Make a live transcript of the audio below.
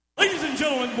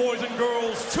gentlemen, boys and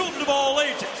girls, children of all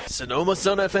ages, Sonoma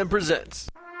Sun FM presents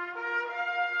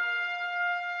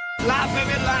Laugh,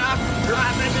 baby, laugh.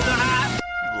 Laugh, baby, laugh.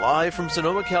 live from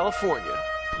Sonoma, California.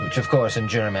 Which, of course, in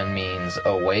German means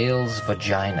a whale's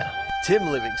vagina. Tim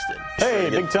Livingston. Hey,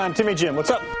 big time Timmy Jim, what's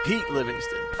up? Pete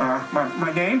Livingston.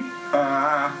 My name?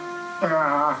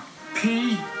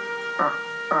 P.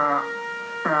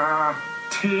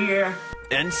 T.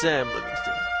 And Sam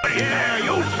Livingston. Yeah,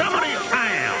 Yosemite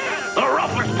Sam, the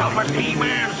roughest, toughest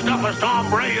He-Man, stuffest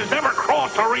hombre has ever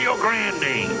crossed the Rio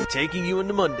Grande. Taking you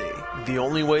into Monday, the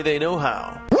only way they know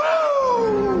how.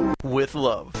 Woo! With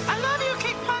love. I love you,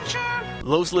 Kick Puncher.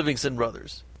 Los Livingston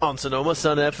Brothers on Sonoma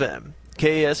Sun FM.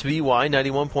 KSVY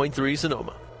 91.3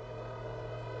 Sonoma.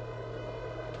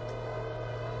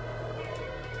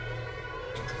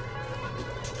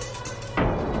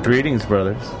 Greetings,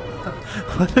 brothers.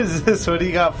 What is this? What do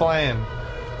you got playing?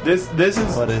 This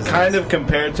is kind of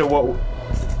compared to what...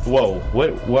 Whoa,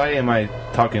 why am I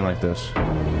talking like this?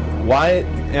 Why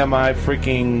am I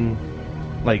freaking,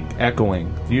 like,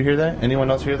 echoing? Do you hear that?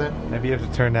 Anyone else hear that? Maybe you have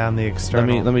to turn down the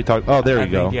external. Let me talk. Oh, there we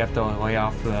go. I think you have to lay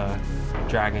off the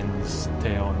dragon's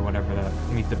tail or whatever, the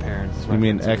Meet the Parents. You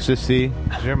mean ecstasy?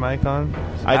 Is your mic on?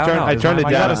 I turned it down.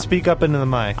 You gotta speak up into the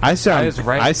mic. I sound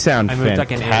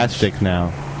fantastic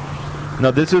now. No,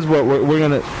 this is what we're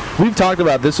gonna. We've talked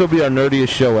about. This will be our nerdiest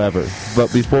show ever.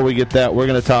 But before we get that, we're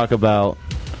gonna talk about.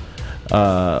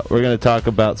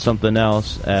 Something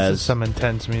else. As some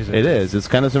intense music. It is. It's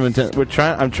kind of some intense.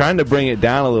 I'm trying to bring it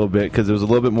down a little bit because it was a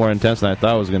little bit more intense than I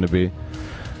thought it was going to be.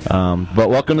 But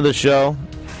welcome to the show,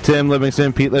 Tim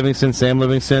Livingston, Pete Livingston, Sam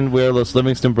Livingston. We are Los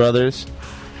Livingston Brothers.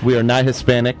 We are not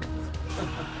Hispanic.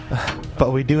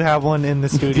 But we do have one in the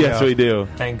studio. Yes, we do.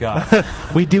 Thank God.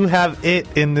 We do have it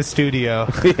in the studio.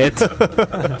 It.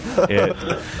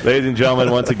 Ladies and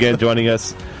gentlemen, once again joining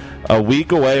us a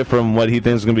week away from what he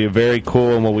thinks is going to be a very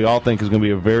cool, and what we all think is going to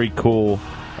be a very cool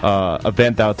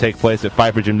event that will take place at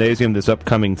Pfeiffer Gymnasium this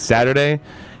upcoming Saturday.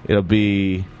 It'll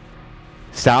be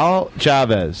Sal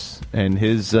Chavez and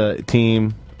his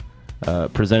team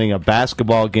presenting a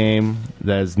basketball game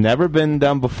that has never been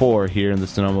done before here in the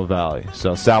Sonoma Valley.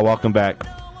 So, Sal, welcome back.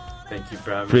 Thank you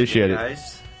for having Appreciate me, it.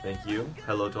 guys. Thank you.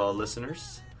 Hello to all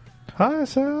listeners. Hi,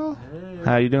 Sal. Hey.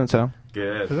 How you doing, Sal?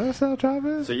 Good. Is that Sal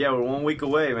Chavez? So, yeah, we're 1 week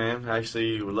away, man.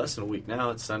 Actually, we're less than a week now.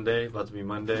 It's Sunday, about to be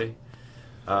Monday.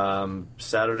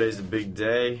 Saturday's a big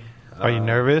day. Are you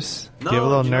nervous? No, Do you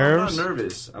have a little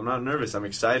nerves? I'm not nervous. I'm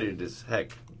excited as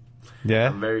heck. Yeah?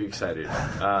 I'm very excited.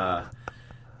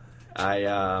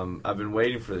 I've been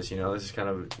waiting for this, This is kind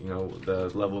of, the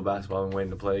level of basketball I've been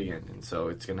waiting to play again. And so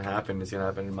it's going to happen. It's going to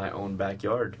happen in my own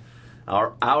backyard.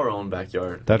 Our own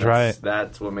backyard. That's right.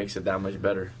 That's what makes it that much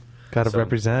better. Got to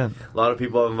represent. A lot of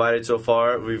people have invited so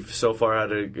far. We've so far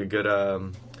had a good,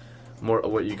 more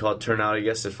what you call turnout, I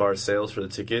guess, as far as sales for the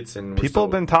tickets. And people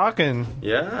have been talking.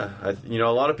 Yeah. A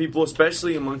lot of people,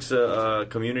 especially amongst a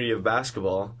community of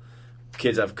basketball,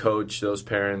 kids I've coached, those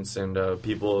parents, and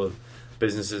people,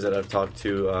 businesses that I've talked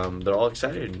to, they're all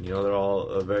excited. They're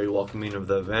all very welcoming of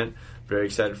the event, very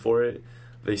excited for it.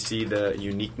 They see the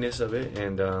uniqueness of it,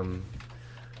 and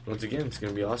once again, it's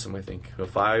going to be awesome, I think.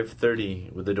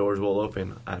 5:30, with the doors will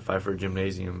open at Pfeiffer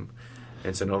Gymnasium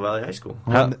in Sonoma Valley High School.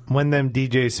 When them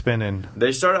DJs spinning?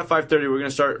 They start at 5:30. We're going to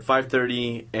start at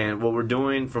 5:30, and what we're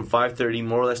doing from 5:30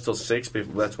 more or less till 6,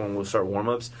 that's when we'll start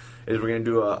warm-ups, is we're going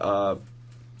to do a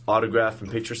autograph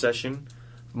and picture session,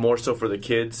 more so for the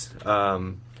kids.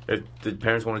 If the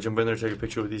parents want to jump in there and take a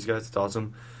picture with these guys, it's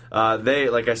awesome. They,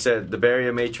 like I said, the Bay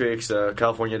Area Matrix,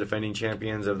 California defending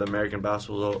champions of the American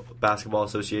Basketball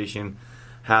Association,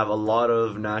 have a lot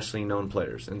of nationally known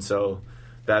players. And so,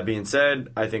 that being said,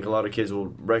 I think a lot of kids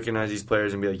will recognize these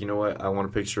players and be like, you know what, I want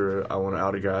a picture, I want an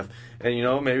autograph. And,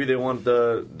 maybe they want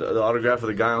the autograph of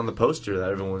the guy on the poster that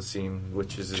everyone's seen,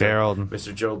 which is Gerald.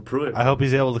 Mr. Gerald Pruitt. I hope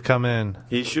he's able to come in.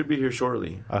 He should be here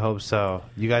shortly. I hope so.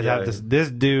 You guys have this.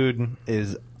 This dude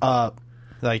is up.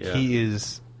 He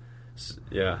is...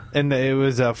 Yeah. And it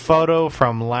was a photo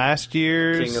from last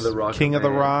year's King of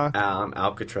the Rock on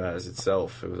Alcatraz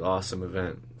itself. It was an awesome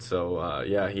event. So,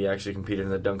 he actually competed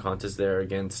in the dunk contest there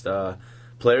against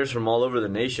players from all over the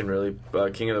nation, really.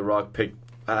 King of the Rock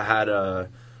had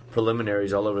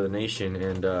preliminaries all over the nation,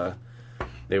 and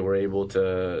they were able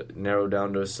to narrow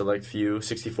down to a select few,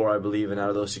 64, I believe, and out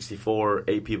of those 64,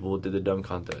 8 people did the dunk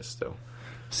contest. So,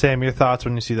 Sam, your thoughts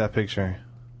when you see that picture?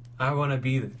 I want to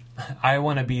be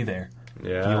there.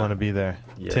 Yeah. You want to be there.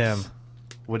 Yes. Tim,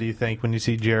 what do you think when you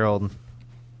see Gerald?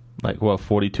 Like, what,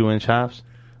 42-inch halves?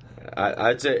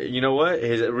 I'd say, you know what?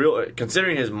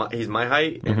 Considering he's my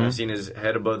height, and I've seen his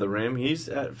head above the rim, he's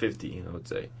at 50. I would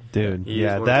say, dude.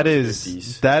 That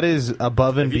is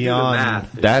above and beyond.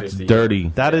 Math, that's 50. dirty.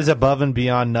 That is above and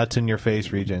beyond nuts in your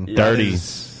face region. Dirty.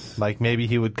 Like maybe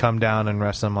he would come down and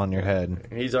rest them on your head.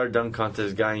 He's our dunk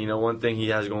contest guy. You know, one thing he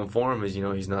has going for him is,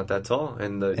 he's not that tall,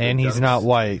 and he's not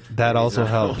white. That also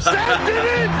helps.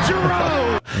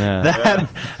 Yeah.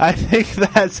 I think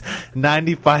that's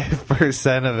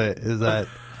 95% of it is that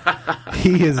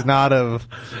he's not of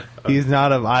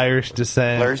Irish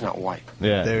descent. Larry's not white.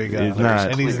 Yeah, there we go.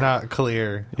 He's not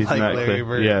clear. He's like not Larry clear.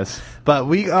 Bird. Yes, but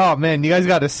oh man, you guys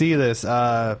got to see this.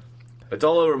 It's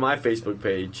all over my Facebook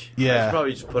page. Yeah,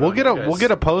 probably just put we'll get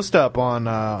a post up on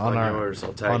our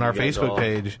Facebook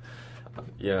page.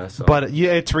 Yeah, so. But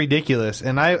yeah, it's ridiculous,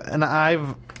 and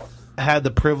I've had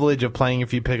the privilege of playing a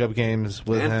few pickup games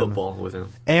with him. Football with him.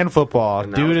 And football.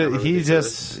 And dude, he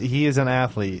is an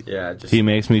athlete. Yeah, he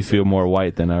makes me feel more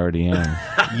white than I already am.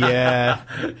 Yeah.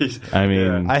 I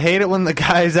mean, I hate it when the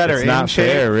guys that are in shape. It's not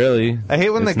fair, really. I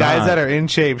hate when the guys that are in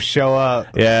shape show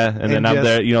up. Yeah, and then I'm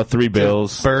there, 3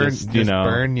 bills. Burn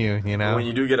you, When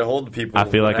you do get a hold of people, I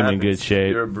feel like I'm in good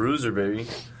shape. You're a bruiser, baby.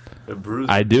 A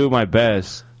bruiser. I do my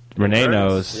best. Renee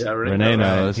knows. Yeah, Renee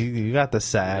knows. You got the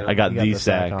sack. I got the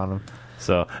sack on him.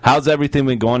 So, how's everything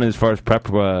been going as far as prep?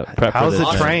 How's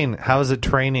the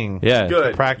training? Yeah,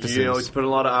 good. Practices. It's put a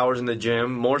lot of hours in the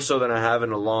gym, more so than I have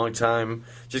in a long time.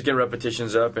 Just getting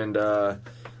repetitions up, and today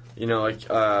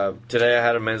I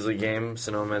had a men's league game,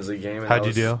 Sonoma men's league game. And how'd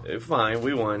you do? Fine,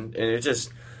 we won, and it's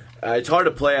hard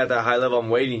to play at that high level. I'm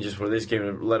waiting just for this game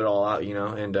to let it all out,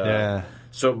 and yeah.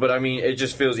 So, but I mean, it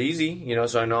just feels easy,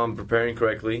 so I know I'm preparing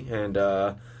correctly, and.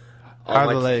 How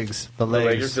are the legs? The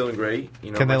legs are feeling great.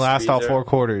 Can they last all 4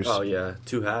 quarters? Oh yeah,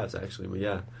 2 halves actually, but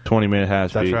yeah. 20-minute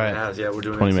halves. That's right. Halves, yeah, we're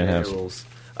doing 20-minute halves. rules.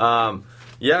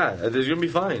 Yeah, there's gonna be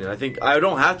fine. I think I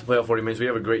don't have to play all 40 minutes. We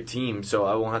have a great team, so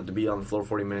I won't have to be on the floor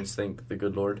 40 minutes. Thank the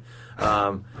good Lord.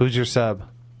 Who's your sub?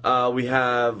 We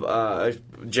have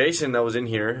Jason that was in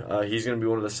here. He's gonna be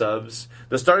one of the subs.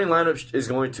 The starting lineup is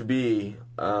going to be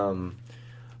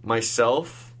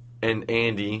myself and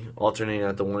Andy alternating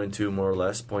at the 1 and 2 more or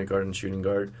less, point guard and shooting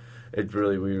guard. We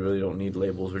really don't need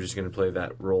labels. We're just going to play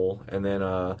that role. And then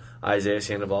Isaiah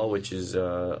Sandoval, which is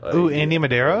Andy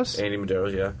Medeiros? Andy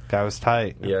Medeiros, yeah. Guy was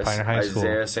tight. Yes, Pioneer High School.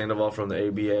 Isaiah Sandoval from the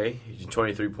ABA. He's a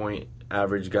 23-point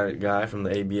average guy from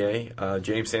the ABA.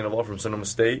 James Sandoval from Sonoma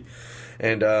State.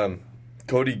 And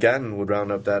Cody Gatton would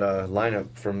round up that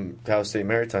lineup from Cal State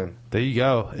Maritime. There you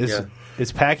go.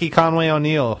 Is Packy Conway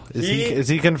O'Neal? Is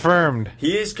he confirmed?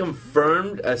 He is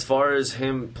confirmed as far as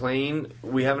him playing.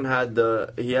 We haven't had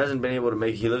he hasn't been able to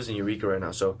make. He lives in Eureka right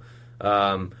now, so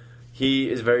he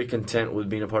is very content with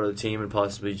being a part of the team and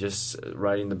possibly just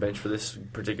riding the bench for this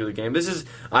particular game.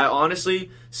 I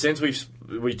honestly, since we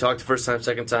talked the first time,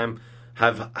 second time,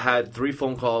 have had 3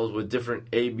 phone calls with different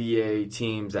ABA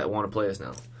teams that want to play us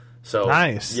now. So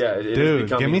nice, yeah, dude.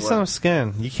 Give me some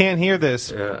skin. You can't hear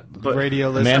this, radio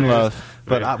listeners. Man love,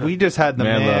 but we just had the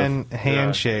man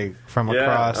handshake from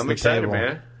across the excited, table.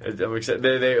 Man. I'm excited.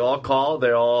 They all call.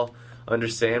 They all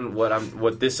understand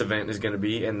what this event is going to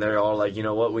be, and they're all like, you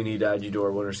know what, we need to add you to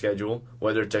our winter schedule,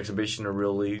 whether it's exhibition or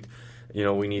real league.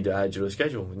 We need to add you to the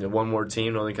schedule. One more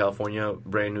team, Northern California,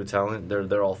 brand new talent.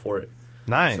 They're all for it.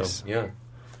 Nice, so, yeah.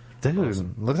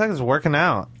 Dude, looks like it's working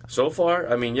out. So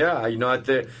far, I mean, yeah.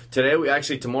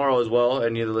 Tomorrow as well,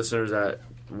 any of the listeners that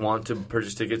want to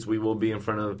purchase tickets, we will be in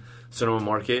front of Sonoma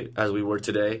Market as we were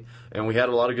today. And we had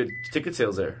a lot of good ticket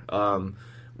sales there.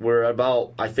 We're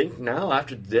about, I think now,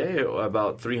 after today,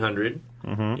 about 300,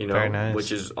 Very nice.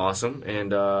 Which is awesome.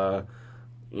 And,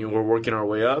 we're working our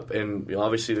way up. And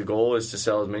obviously the goal is to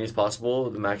sell as many as possible.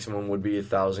 The maximum would be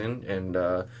 1,000. And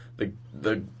the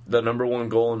number one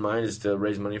goal in mind is to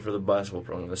raise money for the basketball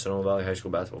program, the Sonoma Valley High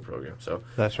School basketball program. So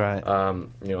that's right.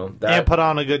 And put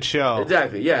on a good show.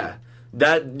 Exactly. Yeah.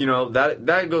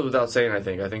 That goes without saying. I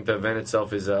think the event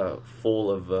itself is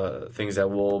full of things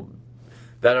one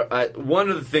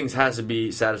of the things has to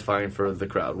be satisfying for the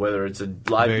crowd, whether it's a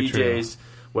live Very DJs, true.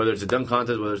 Whether it's a dunk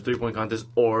contest, whether it's 3-point contest,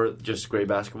 or just great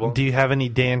basketball. Do you have any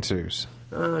dancers?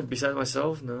 Besides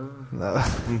myself, no.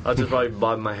 I'll just probably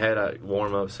bob my head at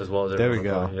warm-ups as well as everyone.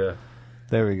 There we go. Yeah.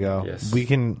 There we go. Yes.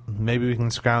 Maybe we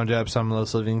can scrounge up some of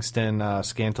those Livingston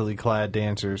scantily clad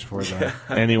dancers for them.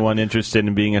 Anyone interested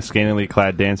in being a scantily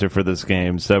clad dancer for this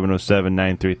game?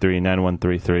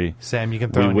 707-933-9133. Sam, you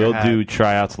can throw. We will do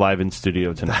tryouts live in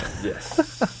studio tonight.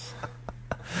 Yes.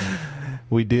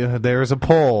 We do. There's a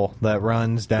pole that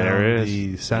runs down There is.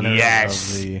 the center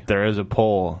Yes, of the. there is a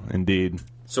pole indeed.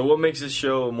 So what makes this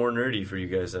show more nerdy for you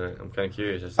guys? I'm kind of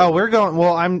curious. We're going.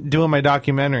 Well, I'm doing my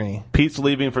documentary. Pete's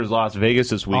leaving for Las Vegas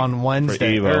this week on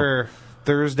Wednesday for Evo. or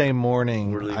Thursday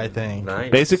morning, I think.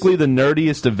 Nice. Basically, the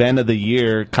nerdiest event of the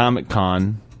year,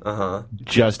 Comic-Con,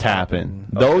 just happened.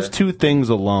 Okay. Those two things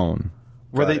alone.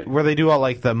 Where they do all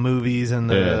like the movies and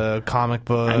the comic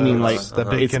books. I mean, like the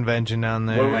big convention down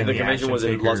there. Where the convention was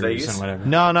in Las Vegas?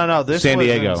 No. This San was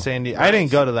Diego. in San Diego. I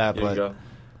didn't go to that, but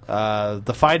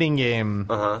the fighting game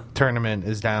tournament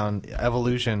is down.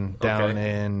 Evolution down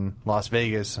in Las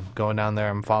Vegas. I'm going down there.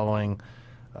 I'm following.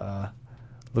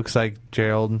 Looks like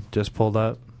Gerald just pulled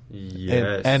up.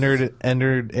 Yes.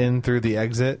 Entered in through the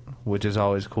exit, which is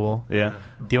always cool. Yeah.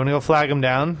 Do you want to go flag him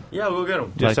down? Yeah, we'll get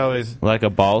him. Just always like a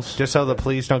boss. Just so the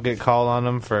police don't get called on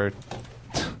him for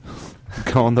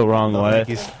going the wrong way.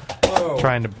 He's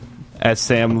trying to. As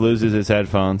Sam loses his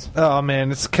headphones. Oh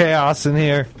man, it's chaos in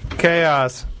here.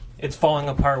 Chaos. It's falling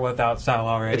apart without style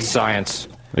already. It's science.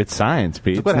 It's science,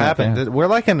 Pete. Look what happened. We're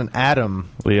like in an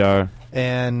atom. We are.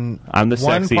 And I'm the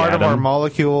one sexy part atom. of our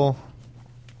molecule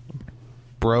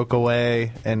broke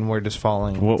away, and we're just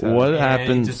falling. What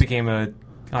happened? It just became a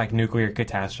nuclear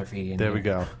catastrophe. There we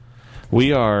go.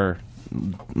 We are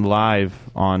live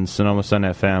on Sonoma Sun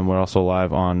FM. We're also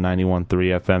live on 91.3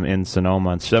 FM in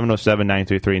Sonoma on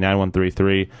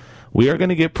 707-933-9133. We are going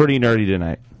to get pretty nerdy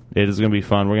tonight. It is going to be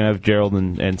fun. We're going to have Gerald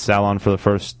and Sal on for the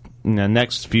first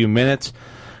next few minutes,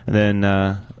 and then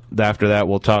after that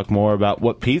we'll talk more about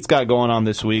what Pete's got going on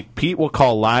this week. Pete will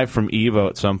call live from Evo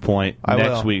at some point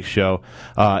next week's show.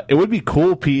 It would be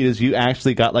cool, Pete, is you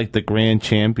actually got like the grand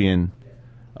champion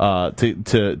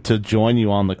to join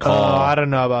you on the call. Oh, I don't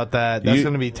know about that. That's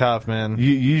going to be tough, man.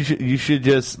 You should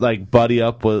just like buddy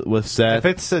up with Seth. If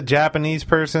it's a Japanese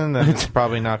person, then it's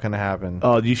probably not going to happen.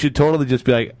 Oh, you should totally just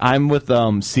be like, I'm with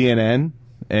CNN,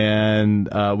 and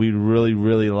we'd really,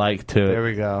 really like to. There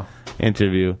we go.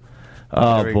 Interview.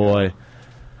 Oh boy. Go.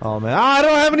 Oh man, I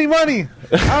don't have any money.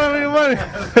 I don't have any money.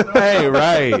 Hey,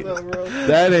 right.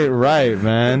 That ain't right,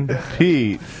 man.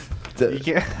 Pete,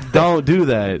 don't do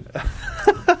that.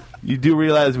 You do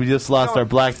realize we just lost our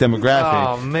black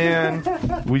demographic. Oh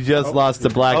man, we just lost the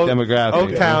black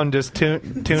demographic. Oaktown just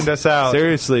tuned us out.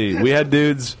 Seriously, we had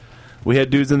dudes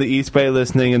in the East Bay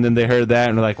listening, and then they heard that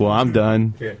and they're like, "Well, I'm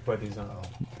done." Here, put these on.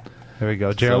 There we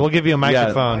go, Gerald. We'll give you a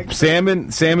microphone. Yeah,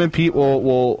 Sam and Pete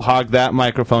will hog that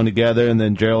microphone together, and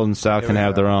then Gerald and Sal can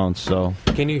have their own. So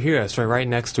can you hear us? We're right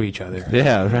next to each other.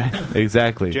 Yeah, right.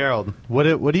 Exactly. Gerald, what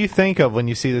do you think of when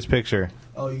you see this picture?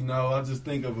 Oh, I just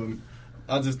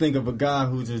think of a guy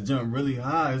who just jumped really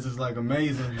high. It's just like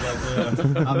amazing.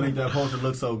 Like, I make that poster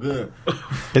look so good.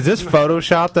 Is this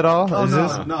photoshopped at all? Oh,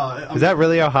 no. Is that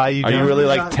really how high you jump? Are you really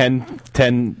like 10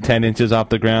 inches off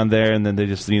the ground there, and then they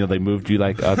just they moved you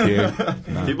like up here?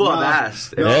 No. People have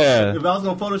asked. Yeah. If I was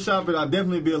gonna Photoshop it, I'd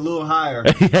definitely be a little higher.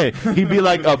 Yeah, he'd be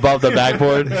like above the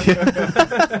backboard.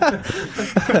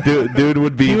 Dude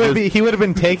would be. He would have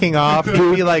been taking off. He'd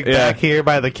be like back here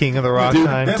by the King of the Rock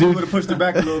sign. Definitely would have pushed it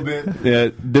back a little bit. Yeah,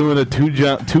 doing a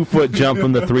 2 foot jump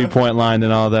from the 3-point line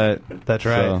and all that. That's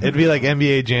right. So. It'd be like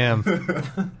NBA Jam,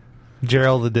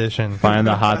 Gerald edition. Find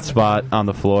the hot spot on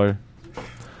the floor.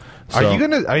 So.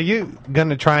 Are you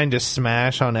gonna try and just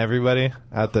smash on everybody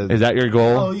at the? Is that your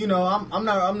goal? Oh,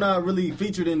 I'm not really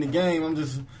featured in the game. I'm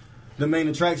just the main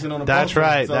attraction on the. That's poster.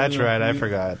 right. So, that's right. I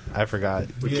forgot.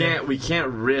 We can't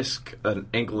risk an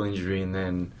ankle injury and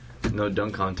then no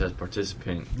dunk contest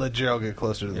participant. Let Gerald get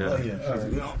closer to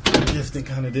the distant,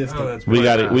 kind of distant. We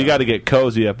got to get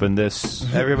cozy up in this.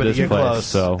 Everybody get place, close.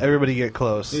 So everybody get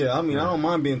close. Yeah, I mean, I don't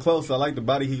mind being close. I like the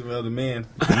body heat of other men.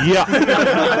 Yeah.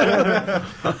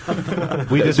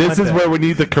 This is where we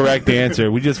need the correct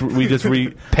answer. We just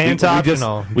pants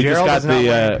optional. We just got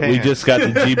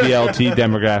the GBLT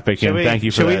demographic in. Thank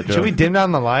you for that. Should we dim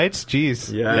down the lights?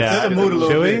 Jeez. Yeah. Set the mood a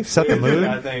little bit. Should we set the mood?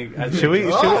 I think Should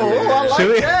we? I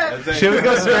like that. Should we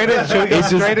go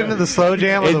straight into the slow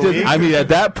jam of the week? I mean, at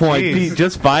that point, Pete,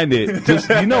 just find it. Just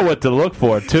you know what to look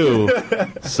for too.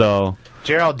 So,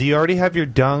 Gerald, do you already have your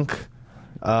dunk?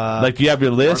 Do you have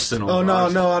your list? Oh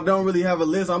no, I don't really have a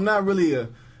list. I'm not really a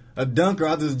dunker.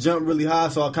 I just jump really high,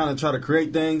 so I kind of try to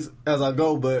create things as I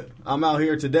go. But I'm out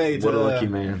here today. What a lucky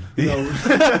man! You know,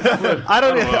 I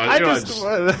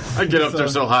get up there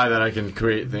so high that I can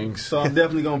create things. So I'm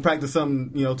definitely gonna practice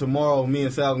something. Tomorrow, me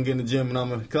and Sal can get in the gym,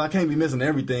 and because I can't be missing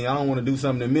everything. I don't want to do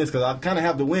something to miss because I kind of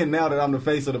have to win now that I'm the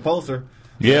face of the poster.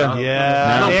 Yeah.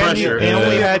 Yeah. No And pressure.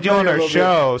 we had you on our Yeah.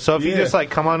 show, so if you Yeah. just like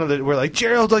come on to we're like,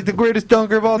 Gerald's like the greatest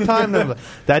dunker of all time. Then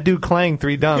that dude clanged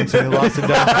 3 dunks and he lost a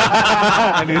dunk.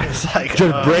 And he was like,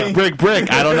 Just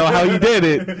brick. I don't know how you did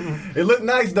it. It looked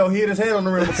nice though. He hit his head on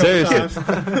the rim a couple Seriously.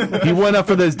 times. He went up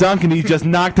for this dunk and he just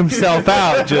knocked himself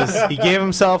out. he gave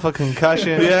himself a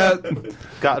concussion. Yeah.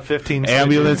 Got 15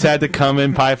 Ambulance had to come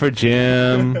in, Piper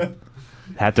Jim.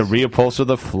 Had to reupholster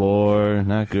the floor.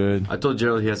 Not good. I told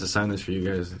Gerald he has to sign this for you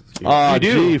guys. Oh,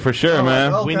 gee, for sure,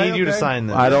 man. okay. We need you to sign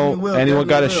this. I don't. will, Anyone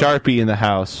got a definitely Sharpie in the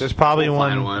house? There's probably We'll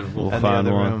one. find one. We'll in the find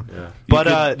other one. room. Yeah.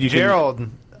 But you can- Gerald,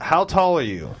 how tall are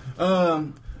you?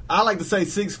 I like to say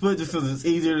 6 foot just because it's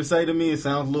easier to say to me. It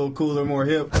sounds a little cooler, more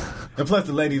hip. And plus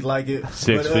the ladies like it.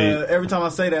 6 but, feet. Every time I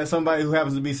say that, somebody who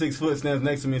happens to be 6 foot stands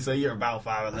next to me and say, "You're about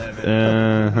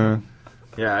 5'11". Uh-huh.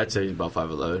 Yeah, I'd say he's about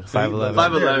 5'11". 5'11".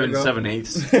 5'11", There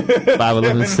 7/8".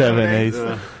 5'11",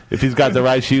 7/8. If he's got the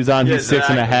right shoes on, he's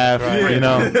 6.5. Right. You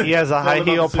know. He has a high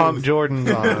heel pump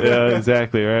Jordans on. Yeah,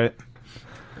 exactly right.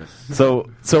 So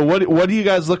what are you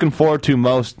guys looking forward to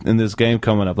most in this game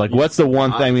coming up? Like, what's the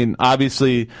one thing? I mean,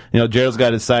 obviously, Gerald's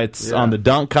got his sights on the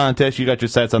dunk contest. You got your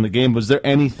sights on the game. Was there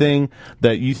anything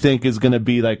that you think is going to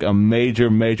be like a major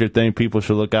thing people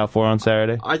should look out for on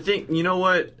Saturday? I think, you know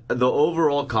what, the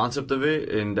overall concept of it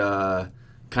and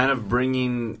kind of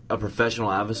bringing a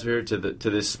professional atmosphere to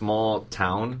this small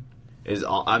town is.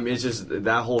 I mean, it's just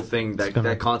that whole thing.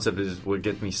 That concept is what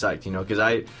gets me psyched. Because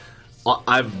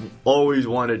I've always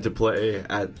wanted to play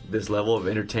at this level of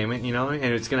entertainment, and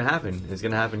it's gonna happen. It's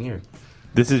gonna happen here.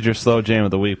 This is your slow jam of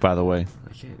the week, by the way.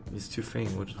 I can't. It's too faint.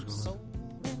 What's going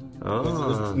on?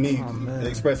 It's me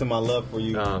expressing my love for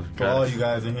you, for all you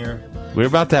guys in here. We're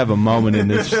about to have a moment in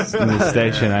this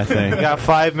station, I think. We got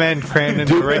 5 men crammed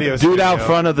into the radio studio. Dude out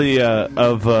front of the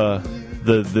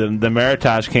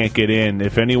Meritage can't get in.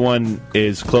 If anyone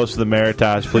is close to the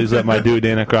Meritage, please let my dude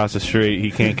in across the street.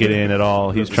 He can't get in at all.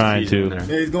 He's trying to. Yeah,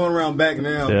 he's going around back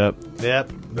now.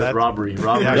 Yep. That's robbery.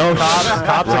 No,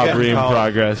 cops robbery in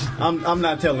progress. I'm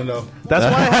not telling though. That's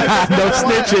why no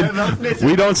snitching.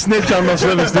 We don't snitch on those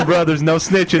Livingston brothers. No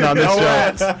snitching on this no show.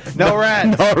 rats. No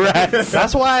rats. No rats.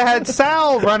 That's why I had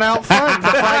Sal run out front to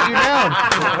flag you down.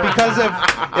 Because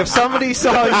if somebody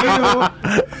saw you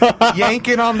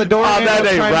yanking on the door that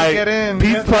ain't trying right. to get in,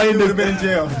 Pete playing would have been in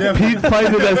jail. Pete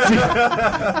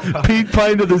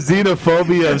playing to the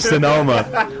xenophobia of Sonoma.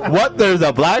 What? There's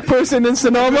a black person in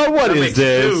Sonoma? What is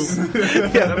this?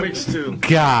 That makes 2.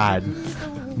 God.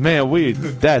 Man,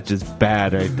 that's just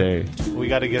bad right there. we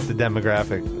got to get the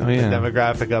demographic. Oh, yeah. The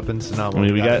demographic up in Sonoma. I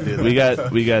mean, we got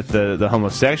the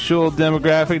homosexual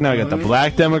demographic. Now we got the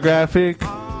black demographic.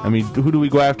 I mean, who do we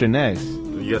go after next?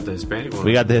 You got the Hispanic one.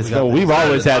 We got the Hispanic. We've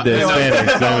always had the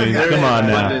Hispanics. I mean, come on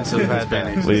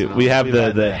now. We have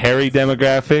the hairy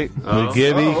demographic with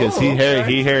Gibby because he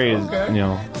hairy is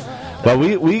But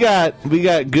we got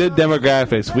good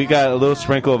demographics. We got a little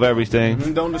sprinkle of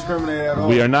everything. Don't discriminate at all.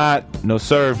 We are not, no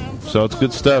sir. So it's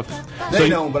good stuff. They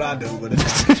don't, but I do. But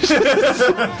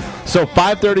so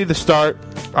 5:30 to start.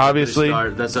 Obviously,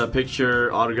 that's a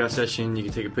picture autograph session. You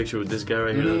can take a picture with this guy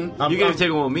right here. You can even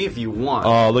take one with me if you want.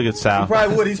 Oh, look at Sal. He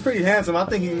probably would. He's pretty handsome. I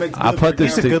think he makes. I put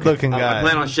this He's a good-looking guy. I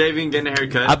plan on shaving, getting a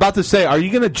haircut. I'm about to say, are you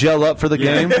going to gel up for the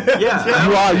game? Yeah.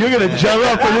 You are. You're going to gel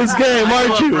up for this game, I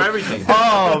aren't gel you? up for everything.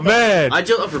 Oh, man. I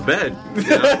gel up for bed.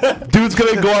 Dude's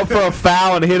going to go up for a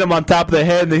foul and hit him on top of the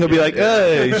head, and then he'll be like,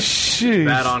 hey, shoot.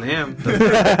 Bad on him. Shouldn't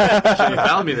have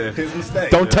fouled me there. His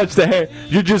mistake. Don't touch the hair.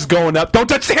 You're just going up. Don't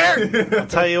touch the hair. I'll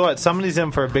tell you what, somebody's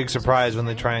in for a big surprise when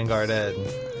they try and guard Ed.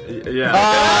 Yeah.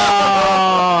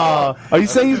 Oh. Are you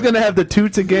saying he's going to have the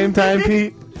toots at game time,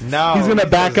 Pete? No. He's going to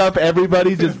back up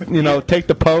everybody, just, take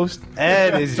the post?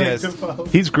 Ed is just...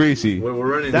 He's greasy. We're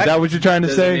running. Is that what you're trying to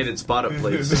say? Designated spot up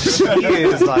plays. He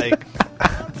is like...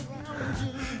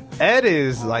 Ed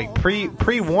is like pre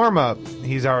warm up.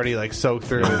 He's already like soaked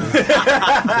through his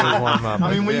warm up.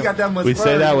 I mean, when you got that much, We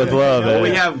say that with love. Well, Ed.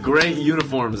 we have great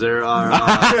uniforms. They're they're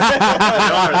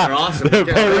awesome.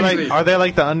 Are they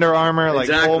like the Under Armour, like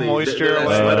full Exactly. moisture? They're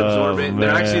like- sweat absorbent.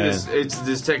 They're man. actually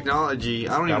this technology.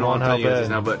 I don't even know won't what I'm telling you help guys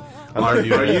Ed. now, but I love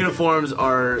you, our Ed. uniforms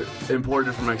are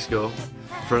imported from Mexico.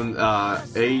 From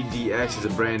ADX is a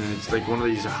brand, and it's like one of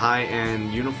these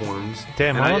high-end uniforms.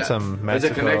 Damn, And I want some It's a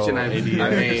Mexico connection I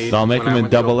made. So I'll make when them I in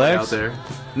went to go double play X? out there.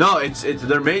 No, it's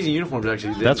they're amazing uniforms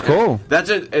actually. That's cool. That's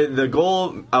it. The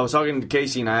goal. I was talking to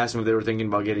Casey and I asked him if they were thinking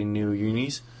about getting new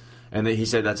unis, and he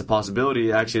said that's a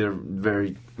possibility. Actually, they're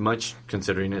very much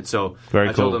considering it. So Very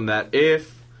I told cool. them that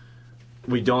if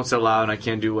we don't sell out and I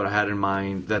can't do what I had in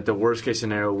mind, that the worst case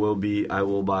scenario will be I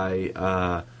will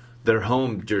buy their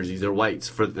home jerseys, their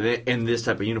whites in this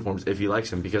type of uniforms if he likes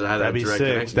them, because I have that direct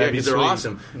connection. That'd be because they're sweet.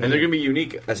 awesome and they're gonna be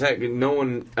unique as heck. No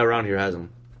one around here has them.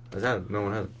 No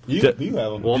one has them. You have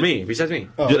them. Well, me, besides me.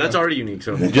 Oh, That's already unique.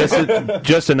 So just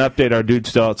an update. Our dude's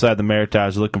still outside the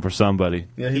Meritage looking for somebody.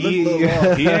 Yeah, he looks a little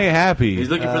lost. He ain't happy. he's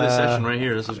looking for this session right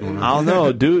here. This is going on. I don't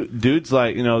know, dude's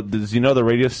like, does the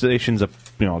radio station's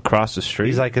across the street?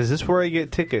 He's like, is this where I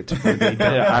get tickets?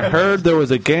 Yeah, I heard there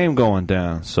was a game going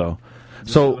down, so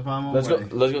let's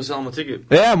go sell him a ticket.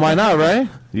 yeah, why not, right?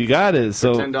 You got it.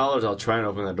 So $10, I'll try and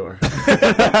open that door.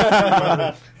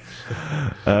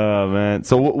 oh man,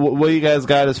 so what do you guys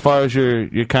got as far as your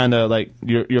kind of like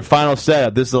your final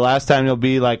setup? This is the last time you'll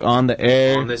be like on the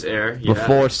air On this air, yeah.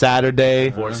 before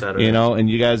Saturday. Before Saturday. And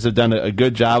you guys have done a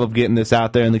good job of getting this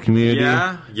out there in the community.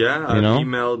 Yeah. I've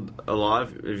emailed a lot.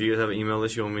 If you guys have an email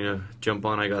list you want me to jump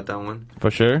on, I got that one.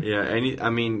 For sure. Yeah,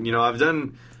 I've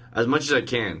done as much as I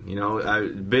can.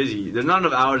 I'm busy. There's not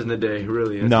enough hours in the day,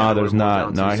 really. That's No, kinda there's what it not.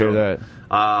 boils No, down I to. hear that.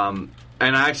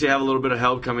 And I actually have a little bit of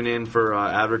help coming in for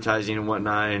advertising and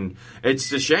whatnot. And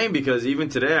it's a shame because even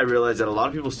today I realized that a lot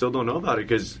of people still don't know about it.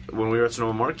 Because when we were at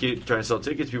Sonoma Market trying to sell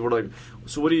tickets, people were like,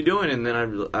 "So what are you doing?" And then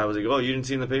I was like, "Oh, you didn't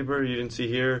see in the paper? You didn't see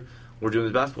here? We're doing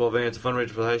this basketball event. It's a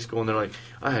fundraiser for the high school." And they're like,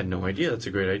 "I had no idea. That's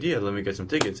a great idea. Let me get some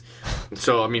tickets."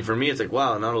 So for me, it's like,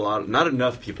 wow, not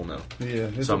enough people know. Yeah,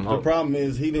 the problem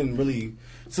is he didn't really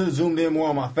zoomed in more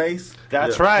on my face.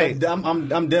 That's right.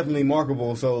 I'm definitely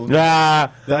markable, so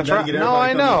that's right. No,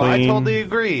 I know. Clean. I totally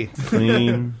agree.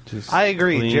 Clean. I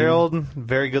agree. Clean. Gerald,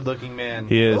 very good-looking man.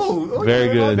 He is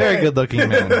very good. Very good-looking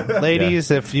man. Ladies,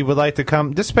 if you would like to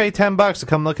come, just pay $10 to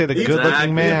come look at a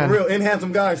good-looking man. For real, and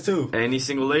handsome guys too. Any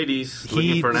single ladies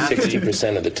looking for an athlete.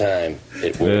 60% of the time,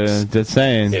 it works. Just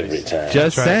saying. Every time.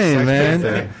 Just saying,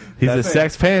 man. He's a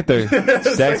Sex Panther.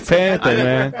 Sex Panther,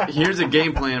 man. Here's a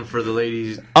game plan for the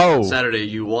ladies. Saturday,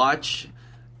 you watch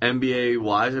NBA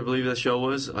Wives, I believe that show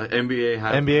was.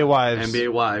 NBA Wives.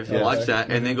 NBA Wives. Yes. Watch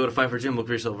that, and then go to Fight for Gym. Look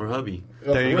for yourself a hubby.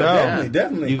 There you go.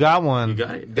 Definitely. You got one. You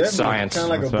got it. It's science.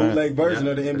 Kind of like a bootleg version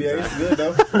of the NBA. It's good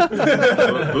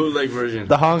though. Bootleg version.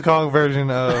 The Hong Kong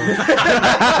version of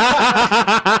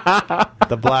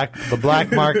the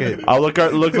black market. Oh, look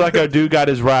like our dude got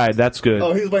his ride. That's good.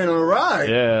 Oh, he's waiting on a ride.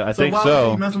 Yeah, I think why so.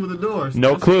 was he messing with the doors?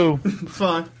 No clue. It's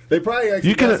fine. They probably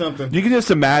actually got something. You can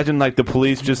just imagine like the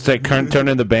police just like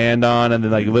turning the band on and then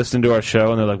like listen to our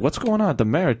show and they're like, "What's going on at the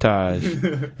Meritage?"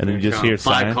 And then you just hear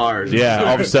 5 cars. Yeah,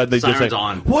 all of a sudden they just Sirens like,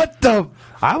 on. "What the?"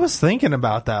 I was thinking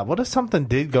about that. What if something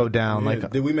did go down? Yeah,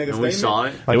 did we make a statement? We saw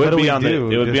it. Like, It what would do be we on do?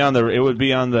 the. It would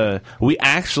be on the. We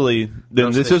actually.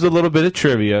 Then this is a little bit of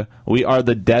trivia. We are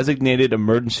the designated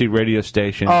emergency radio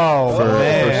station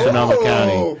for Sonoma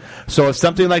County. So if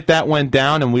something like that went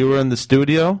down and we were in the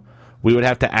studio, we would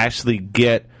have to actually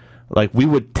get. Like, we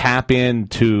would tap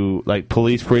into, like,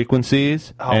 police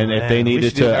frequencies, and if they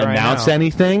needed to announce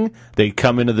anything, they'd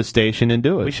come into the station and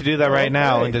do it. We should do that right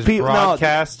now and just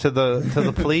broadcast to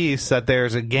the police that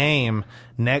there's a game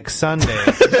next Sunday.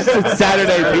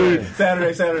 Saturday.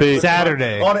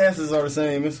 Saturday. All the S's are the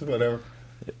same. It's whatever.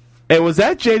 Hey, was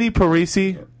that JD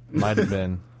Parisi? Might have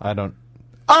been. I don't...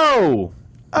 Oh!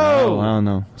 No, I don't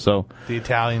know. So the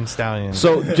Italian stallion.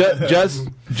 So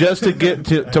just to get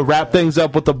to wrap things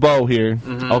up with the bow here.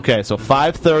 Mm-hmm. Okay, so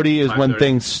 5:30 is when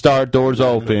things start. Doors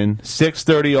open.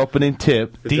 6:30 opening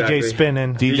tip. DJ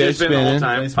spinning. DJ spinning the whole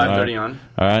time. 5:30 on.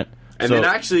 All right. And then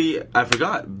actually, I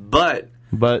forgot, but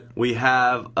But we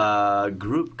have a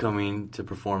group coming to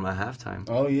perform at halftime.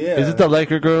 Oh yeah! Is it the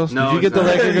Laker Girls? No, did you get the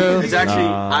Laker Girls? It's actually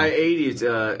I-80. It's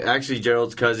actually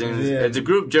Gerald's cousins. Yeah. It's a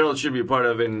group Gerald should be a part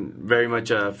of and very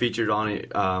much featured on it.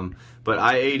 But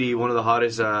I-80, one of the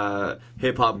hottest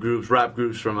hip hop groups, rap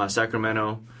groups from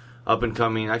Sacramento, up and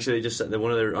coming. Actually,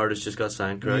 one of their artists just got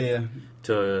signed, correct? Yeah.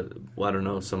 To I don't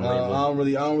know, some label. I don't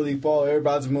really follow.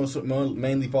 Everybody's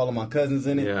mainly follow my cousins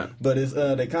in it. Yeah. But it's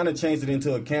they kind of changed it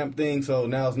into a camp thing, so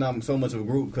now it's not so much of a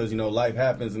group because life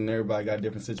happens and everybody got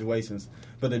different situations.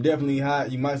 But they're definitely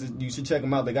hot. You should check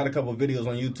them out. They got a couple of videos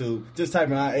on YouTube. Just type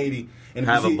in I-80 and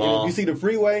if you see the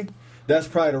freeway, that's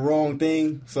probably the wrong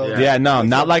thing. So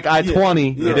not like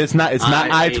I-20. Yeah. It is not. It's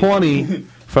not I-20.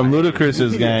 From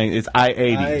Ludacris's gang, it's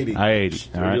I-80.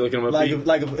 I-80. All right. You looking them up,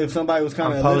 like if somebody was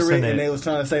kind of illiterate and they was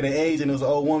trying to say the age and it was an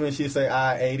old woman, she'd say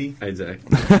I-80.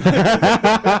 Exactly.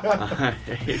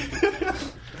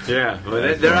 Yeah,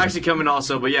 but they're actually coming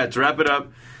also. But yeah, to wrap it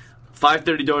up,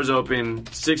 5:30 doors open,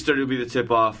 6:30 will be the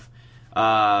tip-off.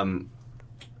 Halftime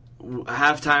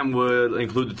would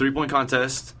include the 3-point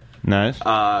contest. Nice.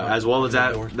 As well as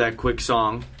that quick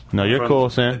song. No, you're cool,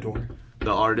 Sam.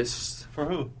 The artists. For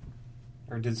who?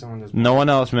 Or did someone just... No one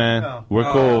else, man. No.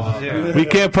 We're cool. Yeah. We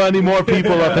can't put any more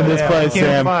people up in this place,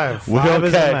 Sam. We're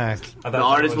okay. The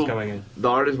artist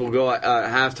will go at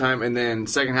halftime, and then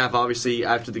second half, obviously,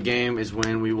 after the game is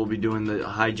when we will be doing the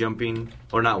high jumping.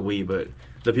 Or not we, but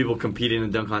the people competing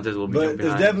in the dunk contest will be But jumping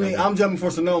it's high. definitely, I'm jumping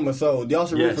for Sonoma, so y'all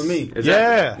should root for me. Exactly.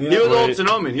 Yeah. He was old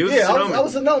Sonoman. He was a Sonoman. I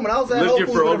was Sonoman. I was at Lived Whole here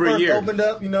Foods for when over it a first year. opened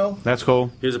up, you know. That's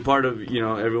cool. He was a part of,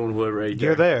 everyone who right there.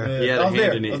 You're there. He had I a was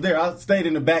there. hand in I it. was there. I stayed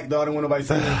in the back, though. I didn't want nobody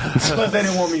seeing me. Plus, they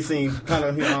didn't want me seen. Kind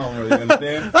of, I don't really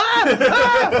understand.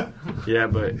 Yeah,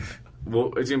 but it's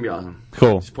going to be awesome.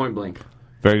 Cool. It's point blank.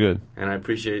 Very good. And I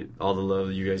appreciate all the love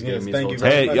that you guys gave me. thank this you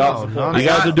whole Hey, time. y'all, you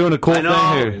guys are doing a cool I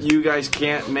know thing here. you guys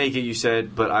can't make it, you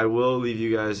said, but I will leave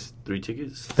you guys 3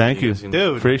 tickets. Thank you, guys can-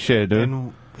 Dude. Appreciate it, dude.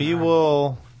 And we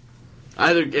will...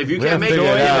 Either if you We can't have make to it,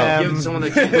 figure it out. give it to someone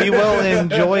that can. We will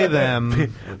enjoy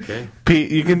them. Okay.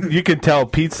 Pete, you can tell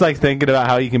Pete's like thinking about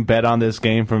how he can bet on this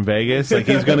game from Vegas. Like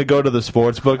he's gonna go to the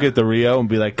sports book at the Rio and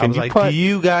be like, I "Can was you like, put do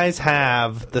you guys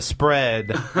have the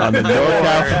spread on the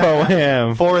NorCal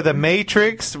Pro-Am for the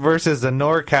Matrix versus the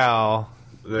NorCal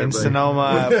in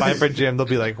Sonoma at Piper Gym?" They'll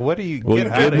be like, "What are you? Will you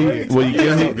Get out give of me? here!" Will you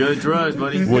give me? Good drugs,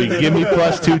 buddy. Will you give me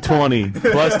plus 220?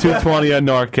 Plus 220 on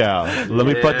NorCal. Let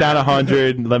me put down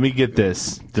 100. Let me get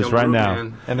this just Come right through, now.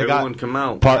 man. And they Everyone got- come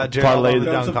out. Parlay the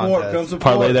dunk contest.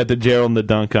 Parlay that to Gerald in the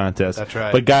dunk contest. That's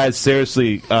right. But guys,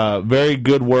 seriously, very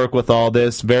good work with all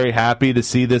this. Very happy to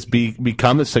see this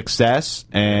become a success.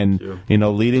 And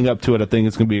leading up to it, I think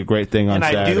it's going to be a great thing on And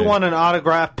Saturday. I do want an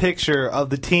autographed picture of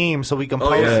the team so we can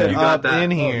post yeah, it you got up that.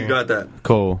 in here. You got that.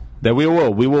 Cool. That we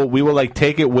will like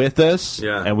take it with us.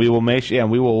 Yeah. And we will make sure, and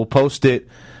we will post it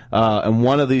in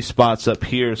one of these spots up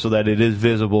here so that it is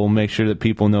visible. Make sure that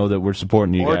people know that we're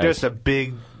supporting you Or guys. just a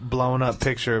big blown up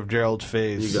picture of Gerald's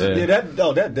face. Yeah, that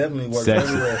definitely works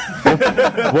Sexy.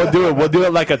 everywhere. We'll do it. We'll do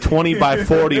it like a 20 by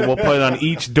 40. We'll put it on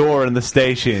each door in the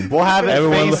station. We'll have it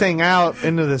Everyone- facing out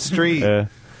into the street.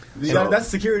 That's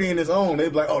security in its own. They'd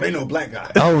be like, oh, they know black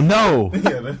guy. Oh no,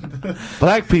 Yeah.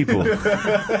 black people.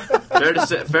 Fair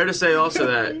to say also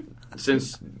that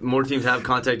since more teams have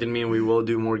contacted me and we will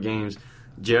do more games,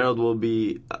 Gerald will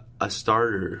be a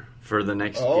starter for the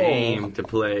next game to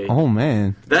play. Oh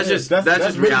man, that's just really,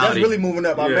 reality. That's really moving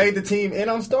up. I Yeah. made the team and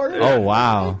I'm starting. Oh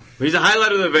wow. He's a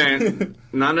highlight of the event,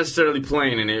 not necessarily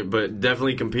playing in it, but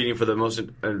definitely competing for the most,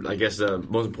 I guess, the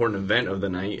most important event of the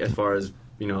night as far as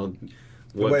way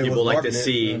what it people was like to marketed.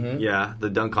 see. Mhm. Yeah, the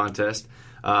dunk contest.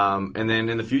 And then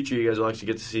in the future, you guys will actually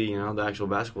get to see, the actual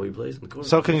basketball he plays on the court.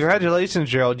 So congratulations,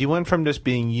 Gerald. You went from just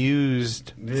being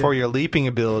used for your leaping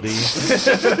ability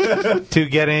to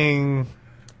getting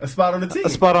a spot on the team.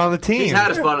 He's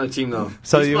had a spot on the team though.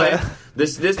 So He's you played. had-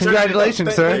 this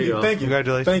Congratulations, sir. There you go. Thank you.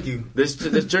 Congratulations. Thank you.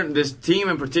 This team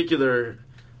in particular,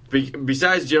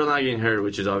 besides Gerald not getting hurt,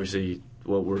 which is obviously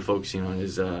what we're focusing on,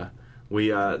 is the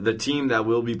team that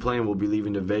will be playing will be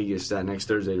leaving to Vegas that next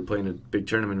Thursday to play in a big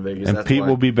tournament in Vegas. And That's Pete why.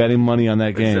 will be betting money on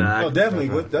that game. Exactly. Oh,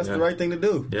 definitely. That's the right thing to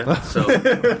do. Yeah.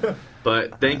 So,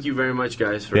 but thank you very much,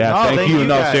 guys. For Yeah, thank you.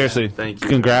 No, guys. seriously. Thank you.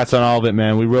 Congrats on all of it,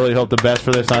 man. We really hope the best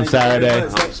for this on Saturday.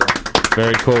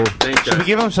 Very cool. Thanks, Should we guys.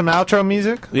 give him some outro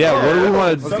music? Yeah, what do we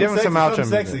want Let's give him some outro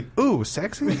sexy. music. Ooh,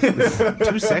 sexy?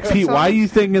 Too sexy? Pete, why are you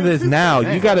thinking of this now?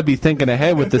 You got to be thinking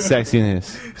ahead with the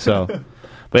sexiness. So,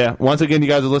 but yeah, once again, you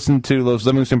guys are listening to Los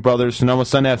Livingston Brothers, Sonoma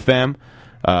Sun FM.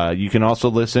 You can also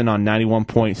listen on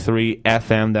 91.3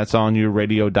 FM. That's on your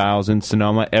radio dials in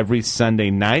Sonoma every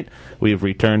Sunday night. We have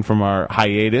returned from our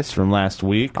hiatus from last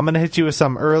week. I'm going to hit you with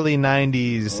some early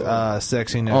 90s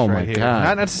sexiness Oh, my right here. God.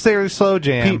 Not necessarily slow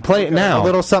jam. Pete, play it now. A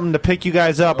little something to pick you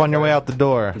guys up on your way out the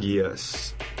door.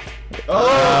 Yes.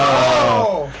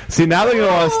 Oh! See, now they're going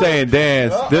to want to stay and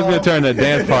dance. This is going to turn into a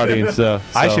dance party and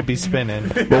stuff. I So. should be spinning.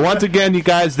 But once again, you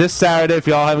guys, this Saturday, if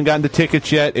y'all haven't gotten the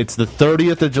tickets yet, it's the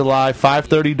 30th of July,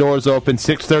 5:30 doors open,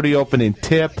 6:30 open in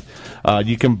Tip.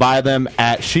 You can buy them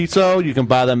at Shiso. You can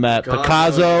buy them at You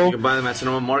Picasso. can buy them at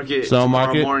Sonoma Market Sonoma tomorrow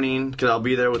Market. morning because I'll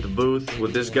be there with the booth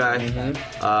with this guy.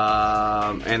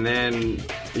 And then,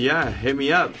 hit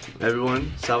me up,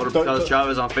 everyone. Salvador Picasso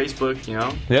Chavez on Facebook,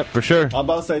 Yep, for sure. I'm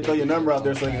about to say throw your number out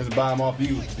there so you can just buy them off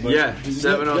you. But Yeah,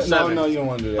 707. No, you don't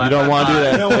want to do that. You don't want to do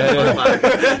that.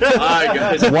 All right,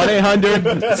 guys.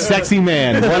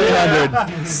 1-800-SEXY-MAN.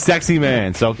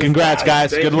 1-800-SEXY-MAN. So congrats, guys.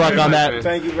 Thank Good you luck very on much, that. man.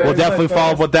 Thank you very We'll definitely much,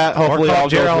 follow up with that. Or Hopefully call all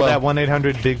goes Gerald well. at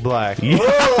 1-800-BIG-BLACK.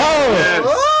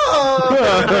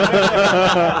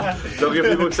 Don't get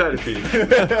people excited, Pete.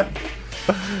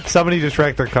 Somebody just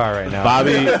wrecked their car right now.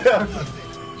 Bobby.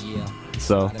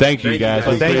 So thank you guys.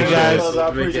 We Thank you, appreciate guys. it. I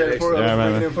appreciate it. For, Yeah,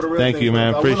 man. for the real Thank thing. you,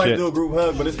 man. I would like Appreciate to do a group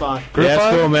hug, but it's fine. Yeah,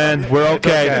 hug? it's cool, man. We're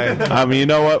okay. I mean, you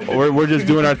know what? We're just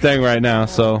doing our thing right now.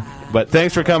 So But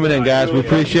thanks for coming in, guys. We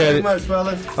appreciate it. Much,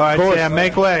 fellas. All right, Sam,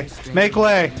 make way. Make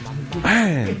way.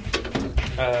 Man.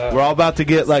 We're all about to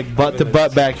get like butt to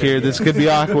butt back here. This could be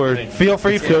awkward. Feel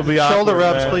free for shoulder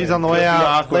rubs, man. please, on the way out.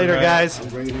 Awkward, Later, man. guys.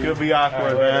 Could be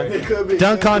awkward, man.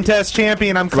 Dunk contest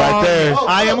champion. I'm calling Right there. it.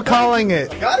 I am calling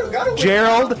it.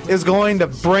 Gerald is going to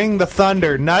bring the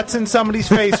thunder. Nuts in somebody's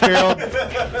face, Gerald.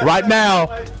 Right now.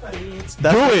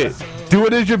 Do it. Do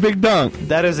it as your big dunk.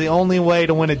 That is the only way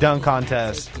to win a dunk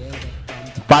contest.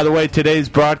 By the way, today's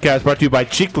broadcast brought to you by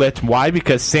Chiclet. Why?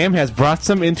 Because Sam has brought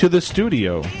some into the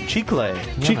studio. Chicle.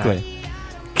 Chicle.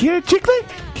 Kira Chicle?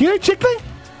 Kira Chicle?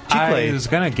 I was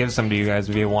going to give some to you guys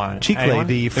if you want. Chicle,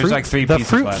 the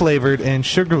fruit-flavored and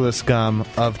sugarless gum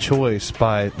of choice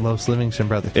by Los Livingston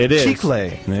Brothers. It is. Chicle.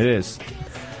 It is.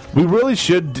 We really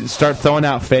should start throwing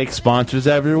out fake sponsors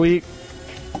every week.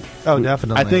 Oh,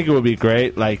 definitely. I think it would be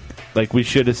great. Like we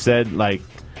should have said, like...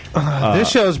 this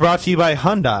show is brought to you by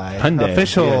Hyundai.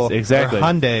 Official, yes, exactly. or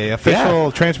Hyundai, official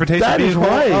transportation vehicle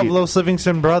of Los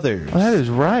Livingston Brothers. That is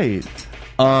right.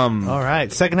 All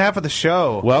right, second half of the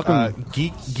show. Welcome,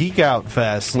 Geek Out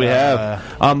Fest. We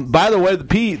have. By the way,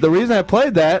 Pete, the reason I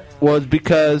played that was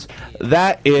because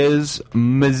that is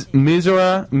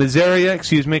Miseria,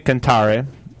 Cantare.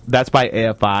 That's by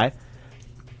AFI.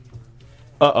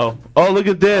 Uh-oh. Oh, look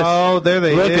at this. Oh, there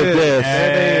they Look at this.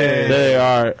 Hey. There they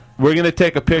are. We're going to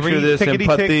take a picture of this and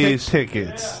put these.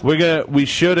 Tickets. We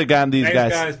should have gotten these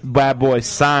guys. Bad boys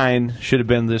signed. Should have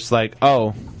been just like,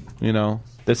 oh, you know,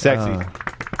 the sexy.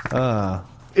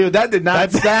 Ew, that did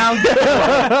not sound good.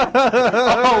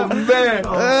 Oh, man.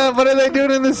 What are they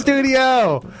doing in the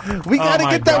studio? We got to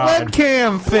get that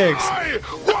webcam fixed.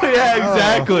 Yeah,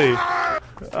 exactly.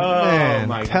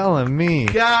 Man, telling me.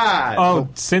 God. Oh,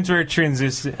 since we're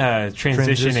transitioning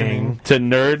to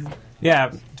nerd?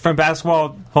 Yeah, from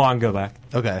basketball. Hold on, go back.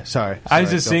 Okay, sorry. I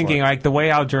was just thinking, like, the way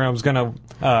how Jerome's gonna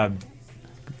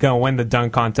win the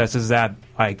dunk contest is that,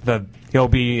 like, he'll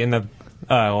be in the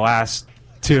last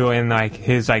two, and like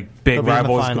his big he'll rivals.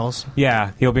 Be in the finals.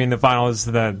 Yeah, he'll be in the finals.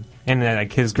 And then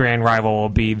like his grand rival will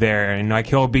be there, and like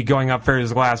he'll be going up for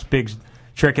his last big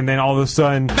trick, and then all of a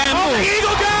sudden, bam, Eagle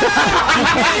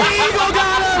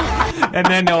got him! And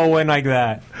then they'll win like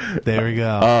that. There we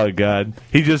go. Oh God,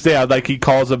 he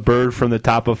calls a bird from the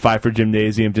top of Pfeiffer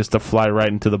Gymnasium just to fly right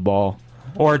into the ball.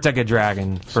 Or it's like a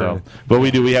dragon. But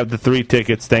we have the 3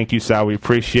 tickets. Thank you, Sal. We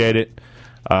appreciate it.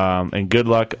 And good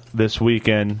luck this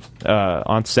weekend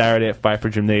on Saturday at Pfeiffer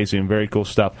Gymnasium. Very cool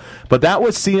stuff. But that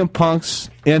was CM Punk's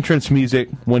entrance music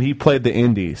when he played the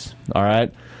Indies. All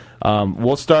right.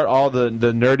 We'll start all the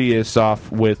nerdiest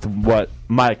off with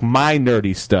my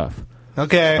nerdy stuff.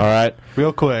 Okay. All right.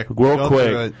 Real quick.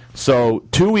 So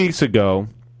 2 weeks ago,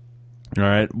 all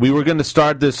right, we were going to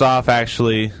start this off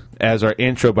actually as our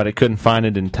intro, but I couldn't find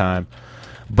it in time.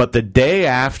 But the day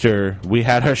after we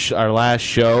had our last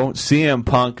show, CM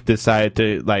Punk decided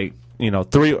to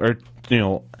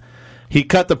he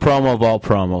cut the promo of all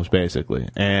promos basically,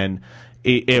 and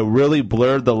it really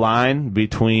blurred the line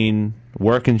between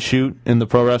work and shoot in the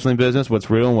pro wrestling business, what's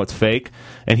real and what's fake,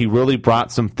 and he really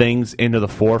brought some things into the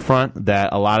forefront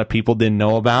that a lot of people didn't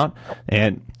know about.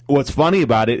 And what's funny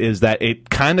about it is that it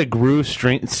kind of grew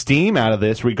steam out of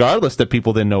this, regardless that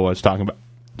people didn't know what I was talking about.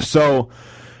 So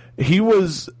he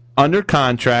was under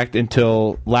contract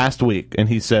until last week, and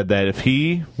he said that if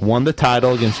he won the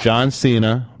title against John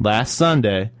Cena last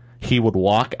Sunday, he would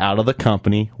walk out of the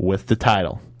company with the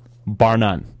title, bar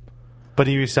none. But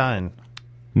he resigned.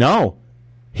 No.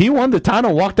 He won the title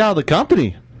and walked out of the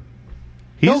company.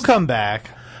 He'll come back.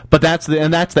 But that's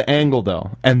the angle,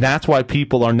 though. And that's why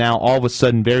people are now all of a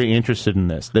sudden very interested in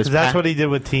this. That's what he did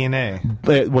with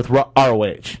TNA. With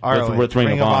ROH. With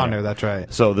Ring of Honor. That's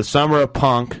right. So the Summer of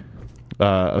Punk,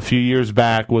 a few years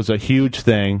back, was a huge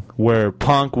thing where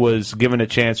Punk was given a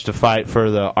chance to fight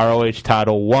for the ROH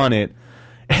title, won it,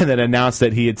 and then announced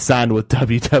that he had signed with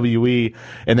WWE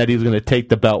and that he was going to take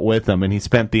the belt with him. And he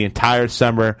spent the entire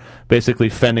summer basically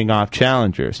fending off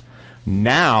challengers.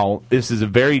 Now, this is a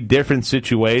very different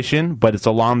situation, but it's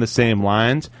along the same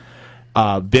lines.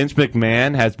 Vince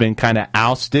McMahon has been kind of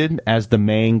ousted as the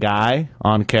main guy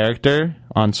on character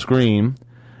on screen,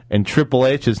 and Triple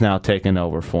H is now taking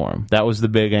over for him. That was the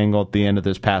big angle at the end of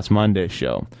this past Monday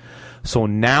show. So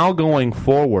now going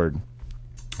forward,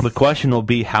 the question will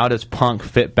be, how does Punk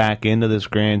fit back into this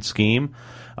grand scheme?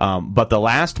 But the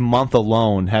last month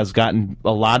alone has gotten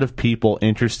a lot of people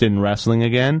interested in wrestling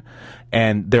again,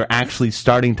 and they're actually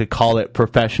starting to call it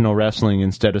professional wrestling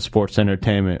instead of sports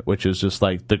entertainment, which is just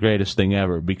like the greatest thing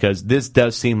ever, because this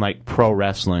does seem like pro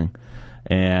wrestling.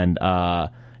 And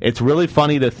it's really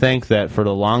funny to think that for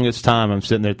the longest time I'm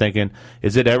sitting there thinking,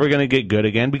 is it ever going to get good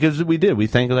again? Because we did. We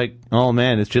think like, oh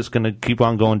man, it's just going to keep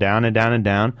on going down and down and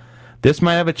down. This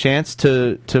might have a chance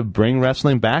to bring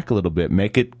wrestling back a little bit,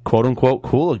 make it quote unquote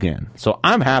cool again. So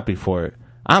I'm happy for it.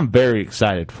 I'm very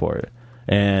excited for it.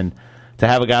 And to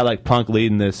have a guy like Punk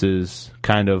leading this is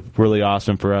kind of really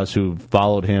awesome for us who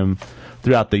followed him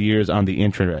throughout the years on the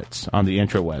intranets, on the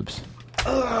intrawebs.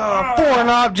 Foreign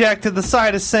object to the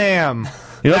side of Sam.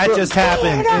 That just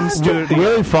happened in studio.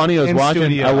 Really funny.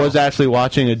 I was actually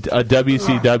watching a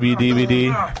WCW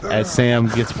DVD as Sam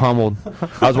gets pummeled.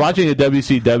 I was watching a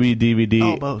WCW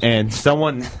DVD and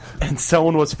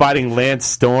someone was fighting Lance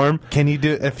Storm. Can you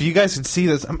do? If you guys could see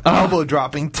this, I'm elbow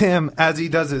dropping Tim as he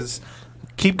does his.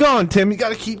 Keep going, Tim. You got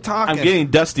to keep talking. I'm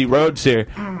getting Dusty Rhodes here,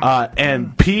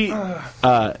 and Pete,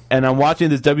 and I'm watching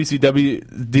this WCW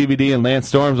DVD, and Lance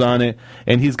Storm's on it,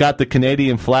 and he's got the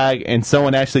Canadian flag, and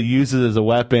someone actually uses it as a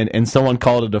weapon, and someone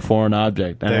called it a foreign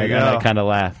object, and I kind of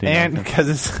laughed, and because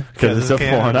it's a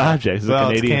foreign object, it's a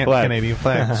Canadian flag. Canadian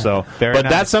flag. So, but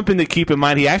that's something to keep in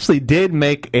mind. He actually did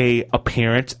make a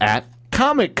appearance at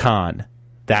Comic-Con.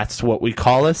 That's what we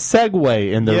call a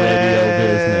segue in the radio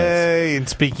business. And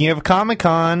speaking of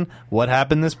Comic-Con, what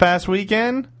happened this past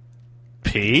weekend?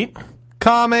 Pete?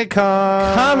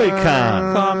 Comic-Con.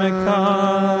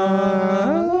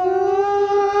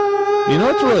 You know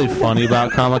what's really funny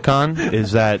about Comic-Con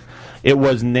is that it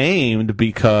was named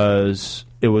because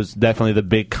it was definitely the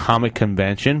big comic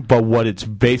convention, but what it's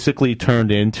basically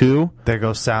turned into... There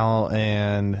goes Sal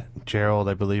and Gerald,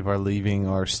 I believe, are leaving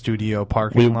our studio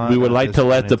parking lot. We would like to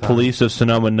let the police of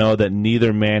Sonoma know that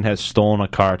neither man has stolen a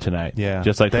car tonight. Yeah.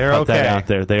 Just like to put that out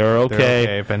there. They are okay. They're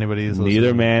okay if anybody is listening.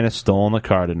 Neither man has stolen a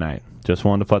car tonight. Just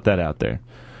wanted to put that out there.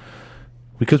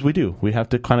 Because we do. We have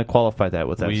to kind of qualify that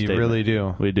with that statement. We really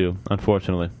do. We do,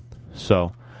 unfortunately.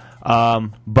 So...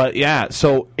 but yeah,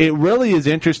 so it really is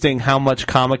interesting how much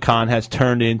Comic-Con has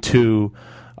turned into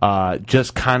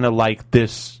just kind of like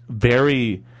this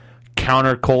very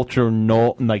counterculture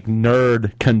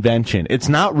nerd convention. It's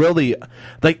not really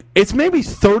like it's maybe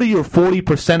 30 or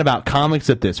 40% about comics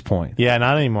at this point. Yeah,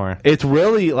 not anymore. It's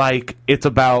really like it's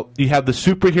about you have the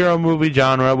superhero movie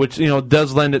genre, which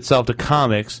does lend itself to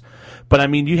comics. But, I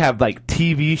mean, you have, like,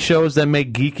 TV shows that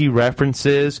make geeky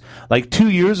references. Like, 2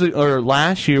 years or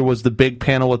last year was the big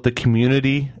panel with the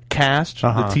Community cast, the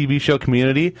TV show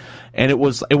Community. And it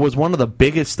was one of the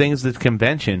biggest things at the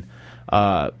convention.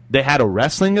 They had a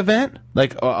wrestling event.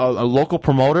 Like, a local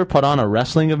promoter put on a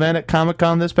wrestling event at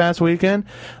Comic-Con this past weekend.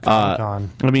 I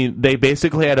mean, they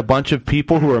basically had a bunch of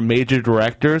people who are major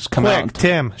directors come out.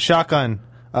 Tim, shotgun.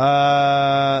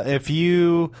 If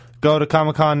you... go to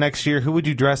Comic-Con next year, who would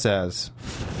you dress as?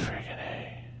 Friggin'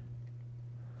 A.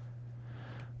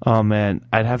 Oh, man.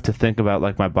 I'd have to think about,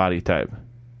 like, my body type.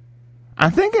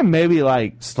 I'm thinking maybe,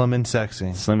 like... Slim and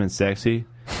sexy. Slim and sexy?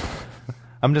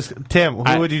 Tim,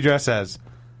 who would you dress as?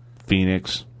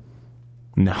 Phoenix.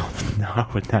 No, I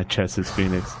would not dress as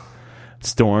Phoenix.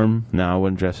 Storm? No, I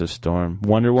wouldn't dress as Storm.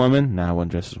 Wonder Woman? No, I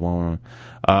wouldn't dress as Wonder Woman.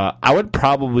 I would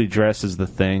probably dress as the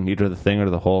Thing, either the Thing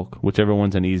or the Hulk, whichever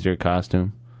one's an easier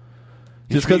costume.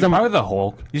 Just because I'm with the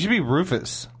Hulk. You should be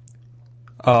Rufus.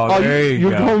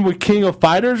 You're going with King of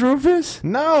Fighters, Rufus?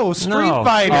 No, Street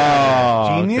Fighter.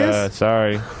 Oh, Genius. God,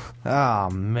 sorry. Oh,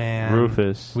 man.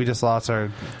 Rufus. We just lost our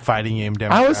fighting game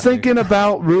demographic. I was thinking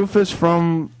about Rufus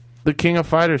from the King of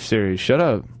Fighters series. Shut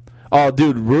up. Oh,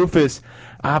 dude, Rufus.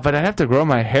 But I'd have to grow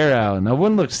my hair out, and I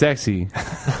wouldn't look sexy.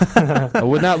 I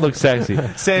would not look sexy.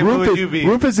 Sam, who would you be?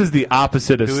 Rufus is the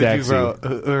opposite of sexy.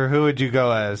 Who would you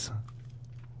go as?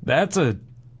 That's a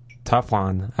tough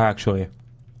one, actually.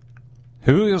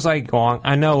 Who is like long?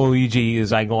 I know Luigi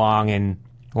is like long and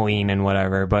lean and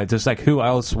whatever, but just like who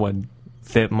else would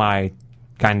fit my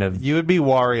kind of? You would be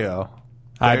Wario.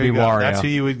 I'd be Wario. That's who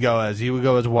you would go as. You would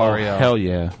go as Wario. Oh, hell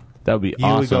yeah, that would be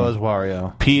awesome. You would go as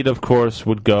Wario. Pete, of course,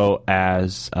 would go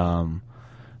as the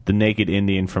naked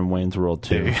Indian from Wayne's World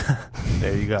 2.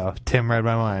 There you go. Tim read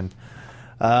my mind.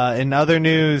 In other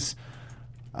news.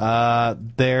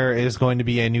 There is going to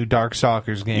be a new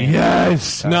Darkstalkers game.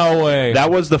 Yes! No way.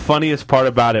 That was the funniest part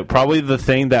about it. Probably the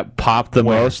thing that popped the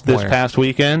most this past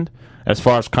weekend, as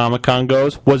far as Comic-Con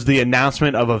goes, was the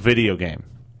announcement of a video game.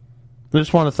 I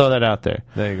just want to throw that out there.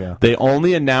 There you go. They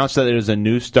only announced that there's a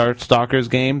new Stalkers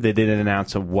game. They didn't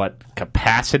announce of what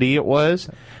capacity it was.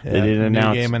 Yeah, they didn't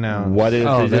announce game announced. what it is.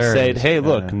 Oh, They just said, is. hey,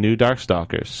 look, new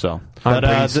Darkstalkers. So, But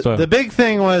the big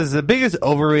thing was the biggest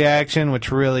overreaction,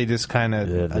 which really just kind of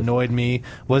annoyed me,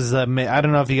 was I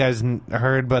don't know if you guys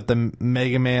heard, but the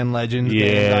Mega Man Legends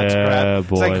game got scrapped.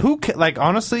 boy. It's like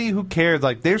honestly, who cares?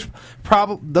 Like there's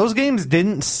those games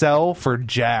didn't sell for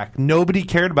jack. Nobody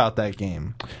cared about that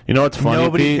game. You know what's funny?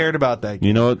 Nobody Pete? cared about that game.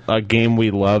 You know a game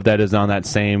we love that is on that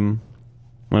same.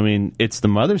 I mean, it's the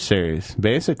Mother series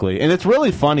basically, and it's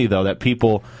really funny though that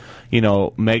people,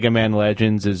 Mega Man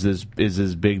Legends is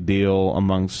this big deal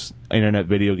amongst internet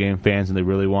video game fans, and they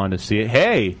really wanted to see it.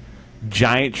 Hey,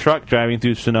 giant truck driving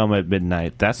through Sonoma at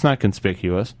midnight. That's not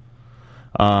conspicuous.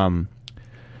 But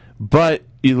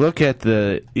you look at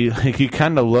you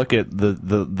kind of look at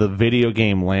the video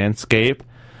game landscape.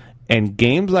 And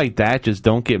games like that just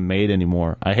don't get made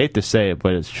anymore. I hate to say it,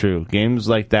 but it's true. Games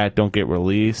like that don't get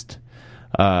released.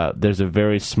 There's a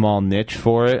very small niche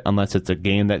for it, unless it's a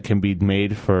game that can be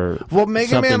made for. Well,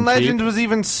 Mega Man Legends cheap. was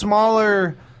even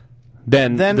smaller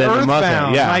than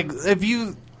Earthbound. Yeah. Like if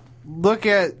you look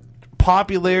at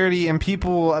popularity and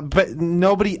people, but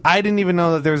nobody. I didn't even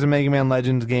know that there was a Mega Man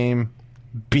Legends game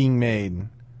being made.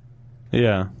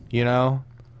 Yeah.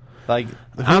 Like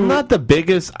I'm not the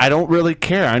biggest. I don't really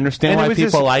care. I understand why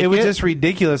people like it. It was just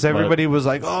ridiculous. Everybody was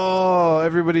like, "Oh,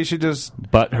 everybody should just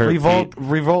revolt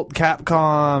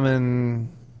Capcom," and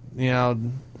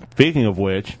Speaking of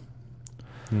which,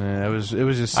 it was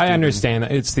just. I stupid. understand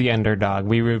that it's the underdog.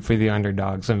 We root for the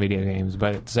underdogs in video games,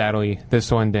 but sadly, this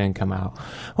one didn't come out.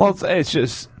 Well,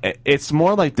 it's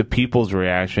more like the people's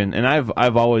reaction, and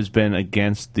I've always been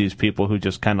against these people who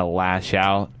just kind of lash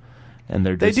out. And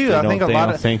they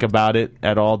don't think about it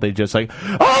at all. They just like,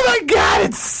 oh my god,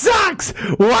 it sucks.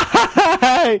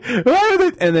 Why?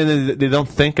 And then they don't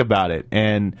think about it.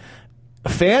 And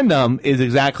fandom is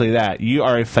exactly that. You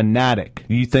are a fanatic.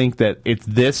 You think that it's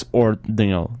this or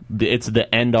it's the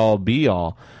end all be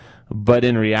all. But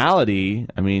in reality,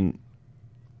 I mean,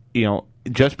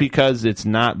 just because it's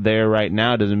not there right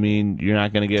now doesn't mean you're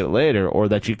not going to get it later, or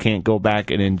that you can't go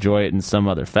back and enjoy it in some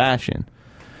other fashion.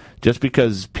 Just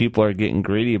because people are getting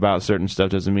greedy about certain stuff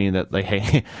doesn't mean that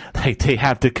they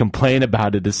have to complain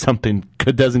about it if something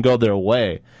doesn't go their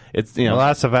way. It's well,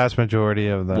 that's the vast majority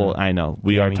of the. Well, I know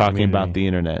we are talking about the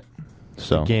internet,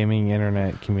 so the gaming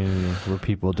internet community where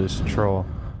people just troll.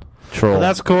 Well,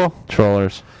 that's cool.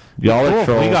 Trollers, y'all are trolls.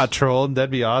 If we got trolled,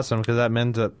 that'd be awesome because that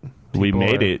meant that we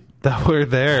made it. That we're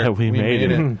there. We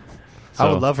made it. I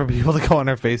would love for people to go on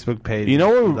our Facebook page.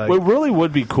 What really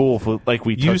would be cool if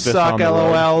we took you this suck on the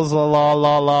road. LOLs,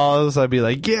 laws. I'd be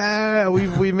like, yeah,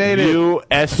 we made it.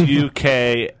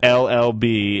 USUKLLB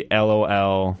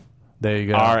LOL. There you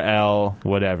go. RL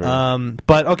whatever.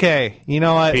 But okay, you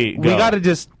know what? Pete, we got to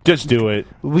just do it.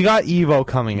 We got Evo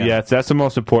coming up. Yes, that's the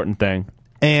most important thing.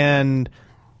 And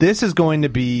this is going to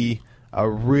be a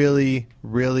really,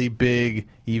 really big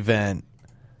event.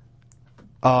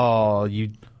 Oh,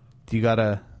 you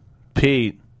gotta,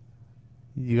 Pete.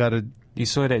 You gotta. You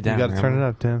slowed it down. You gotta turn it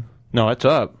up, Tim. No, it's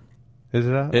up. Is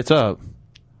it up? It's up.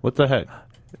 What the heck?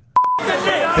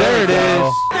 There it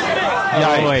is.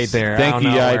 Yipes. Wait there. Thank you,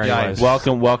 Yipes.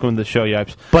 Welcome to the show,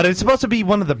 Yipes. But it's supposed to be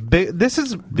one of the big. This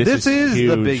is huge.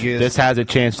 the biggest. This has a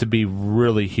chance to be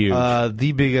really huge.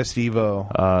 The biggest Evo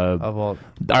of all.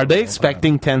 Are they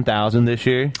expecting 10,000 this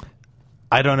year?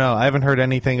 I don't know. I haven't heard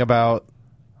anything about.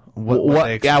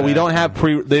 What yeah, we don't have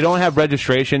they don't have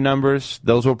registration numbers.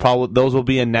 Those will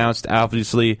be announced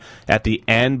obviously at the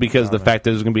end because the fact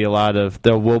that there's going to be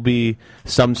there will be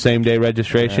some same day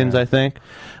registrations, I think.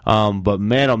 But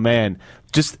man, oh man,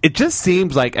 it just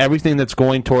seems like everything that's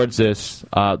going towards this,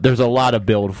 there's a lot of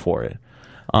build for it.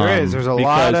 There is. There's a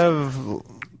lot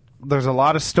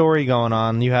of story going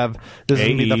on. This is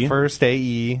going to be the first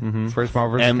AE, first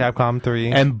Marvel vs. Capcom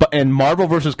 3, and Marvel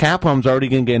vs. Capcom's already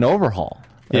going to get an overhaul.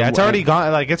 Yeah, it's already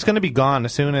gone. Like it's going to be gone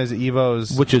as soon as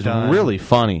Evo's, which is done. Really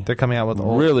funny. They're coming out with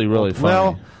really funny.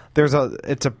 Well,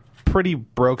 it's a pretty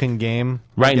broken game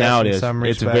right now. It is.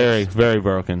 It's very, very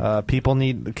broken.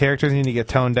 Characters need to get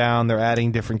toned down. They're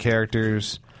adding different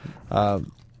characters.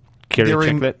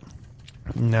 Chicle?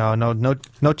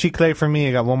 No chicle for me.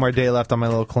 I got one more day left on my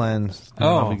little cleanse.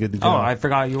 I'll be good to go. I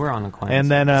forgot you were on a cleanse. And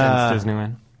then since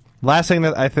Disneyland. Last thing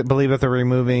that I believe that they're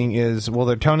removing is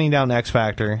they're toning down X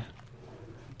Factor.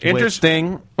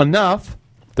 Interesting enough,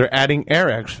 they're adding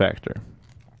Air X Factor.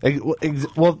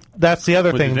 Well, that's the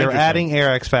other thing. They're adding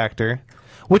Air X Factor,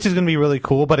 which is going to be really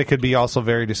cool, but it could be also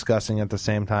very disgusting at the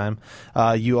same time.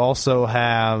 You also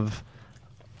have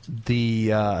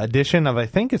the addition of, I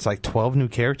think it's like 12 new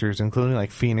characters, including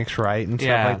like Phoenix Wright and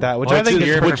stuff like that, which I think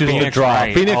is the draw.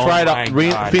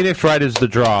 Phoenix Wright is the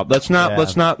draw. Let's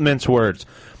not mince words.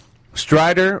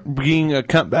 Strider being a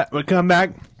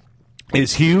comeback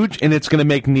is huge, and it's going to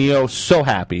make Neo so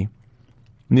happy.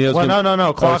 No.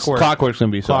 Clockwork. Clockwork's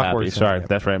going to be so happy. Sorry,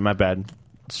 that's right. My bad.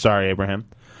 Sorry, Abraham.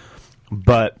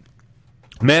 But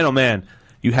man, oh man,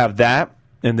 you have that,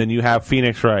 and then you have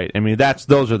Phoenix Wright. I mean,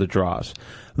 those are the draws.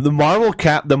 The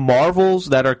Marvels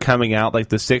that are coming out, like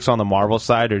the 6 on the Marvel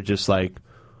side, are just like,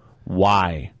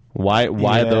 why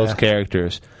those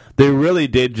characters? They really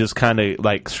did just kind of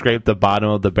like scrape the bottom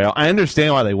of the barrel. I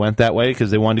understand why they went that way,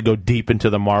 because they wanted to go deep into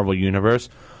the Marvel universe.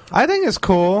 I think it's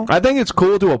cool. I think it's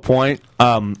cool to a point.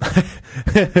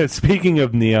 Speaking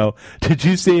of Neo, did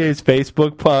you see his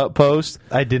Facebook post?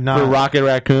 I did not. For Rocket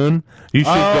Raccoon? You should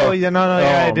go. I did.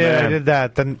 Man. I did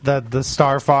that. The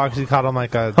Star Fox. He caught him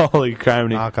like a holy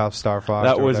criminy knockoff Star Fox.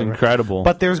 That was incredible.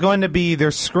 But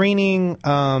they're screening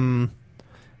Bang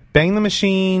the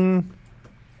Machine,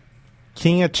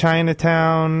 King of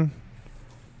Chinatown,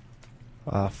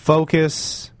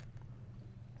 Focus,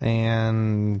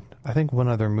 and I think one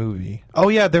other movie. Oh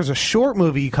yeah, there's a short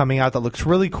movie coming out that looks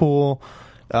really cool.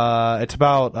 It's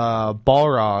about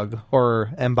Balrog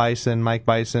or M. Bison, Mike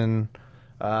Bison.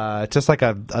 It's just like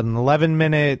an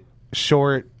 11-minute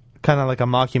short, kind of like a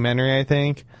mockumentary, I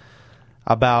think,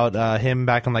 about him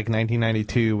back in like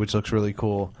 1992, which looks really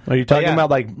cool. Are you talking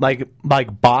about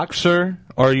like Boxer,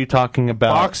 or are you talking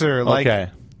about Boxer? Like,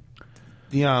 okay.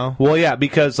 You know. Well, yeah,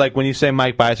 because like when you say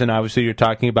Mike Bison, obviously you're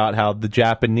talking about how the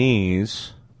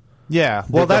Japanese. Yeah,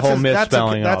 well, that's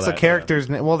a character's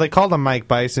name. Well, they called him Mike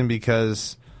Bison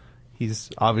because he's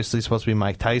obviously supposed to be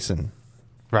Mike Tyson,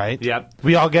 right? Yep.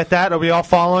 We all get that? Are we all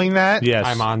following that? Yes.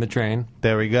 I'm on the train.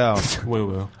 There we go. Woo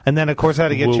woo. And then, of course, it had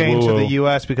to get changed to the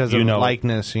U.S. because of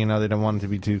likeness. You know, they didn't want it to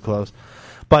be too close.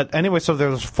 But anyway, so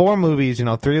there's 4 movies. 3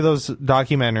 of those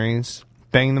documentaries: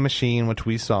 Bang the Machine, which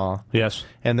we saw. Yes.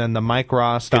 And then the Mike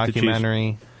Ross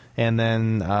documentary. And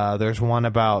then there's one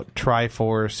about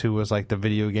Triforce, who was like the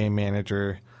video game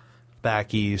manager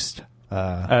back east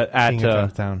at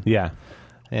Town. Yeah.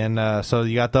 And so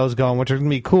you got those going, which are going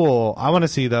to be cool. I want to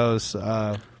see those.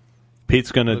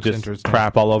 Pete's going to just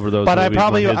crap all over those movies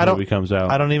when his movie comes out.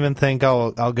 I don't even think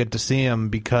I'll get to see them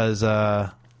because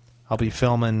I'll be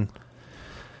filming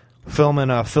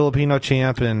a Filipino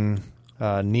champ and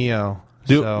Neo.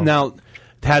 Now,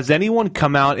 has anyone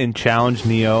come out and challenged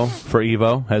Neo for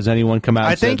Evo? Has anyone come out?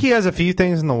 I think he has a few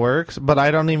things in the works, but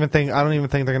I don't even think they're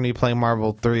going to be playing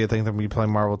Marvel 3. I think they're going to be playing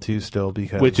Marvel 2 still,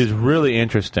 because which is really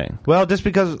interesting. Well, just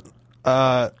because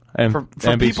for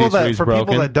people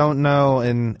that don't know,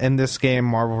 in this game,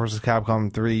 Marvel vs.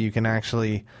 Capcom 3, you can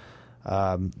actually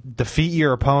defeat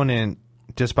your opponent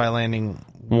just by landing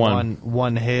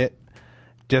one hit.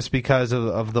 Just because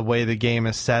of the way the game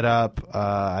is set up,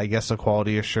 I guess the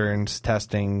quality assurance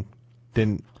testing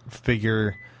didn't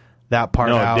figure that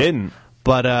part out. No, it didn't.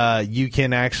 But you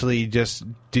can actually just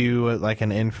do like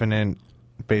an infinite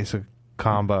basic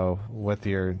combo with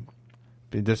your.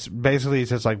 Basically, it's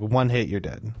just like one hit, you're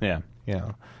dead. Yeah.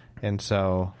 And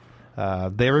so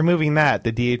they're removing that.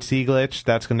 The DHC glitch,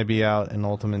 that's going to be out in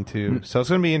Ultimate 2. So it's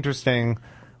going to be interesting.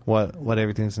 What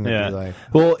everything's going to be like.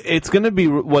 Well, it's going to be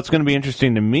what's going to be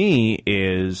interesting to me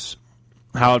is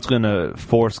how it's going to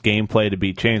force gameplay to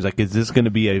be changed. Like, is this going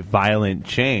to be a violent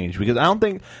change? Because I don't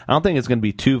think it's going to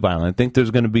be too violent. I think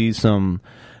there's going to be some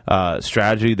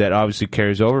strategy that obviously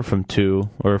carries over from 2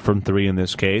 or from 3 in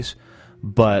this case.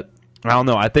 But I don't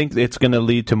know. I think it's going to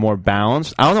lead to more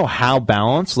balance. I don't know how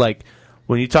balanced. Like,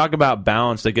 when you talk about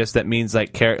balance, I guess that means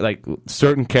like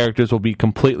certain characters will be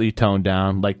completely toned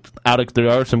down. Like there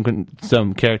are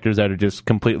some characters that are just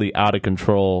completely out of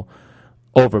control,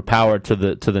 overpowered to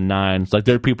the nines. Like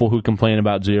there are people who complain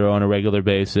about Zero on a regular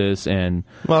basis, and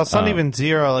well, it's not even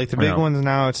Zero. Like the big ones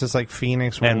now, it's just like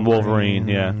Phoenix, and Wolverine,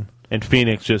 and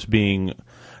Phoenix just being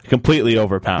completely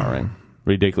overpowering.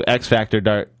 Ridiculous. X Factor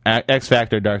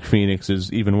Dark Phoenix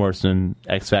is even worse than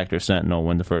X Factor Sentinel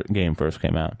when the game first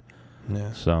came out.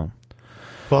 Yeah. So,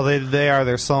 well,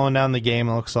 they're slowing down the game,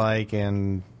 it looks like,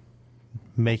 and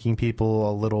making people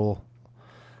a little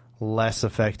less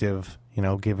effective.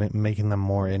 Making them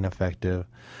more ineffective.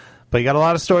 But you got a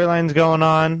lot of storylines going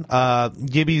on.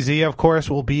 Gibby Z, of course,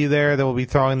 will be there. They will be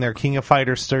throwing their King of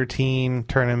Fighters 13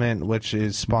 tournament, which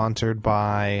is sponsored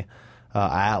by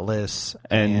Atlas.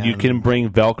 And you can bring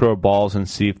Velcro balls and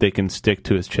see if they can stick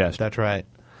to his chest. That's right.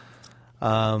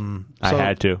 I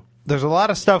had to. There's a lot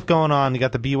of stuff going on. You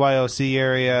got the BYOC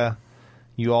area.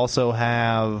 You also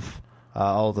have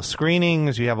all the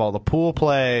screenings. You have all the pool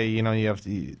play. You know,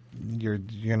 you're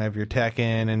gonna have your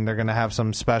Tekken, and they're gonna have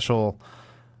some special.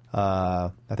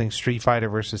 I think Street Fighter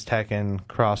versus Tekken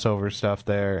crossover stuff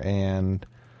there, and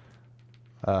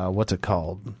what's it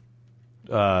called?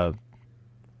 Some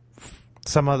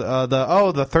of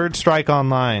the Third Strike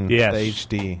Online, yes, the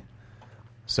HD.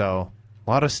 So a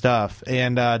lot of stuff,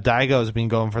 and Daigo's been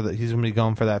going for he's gonna be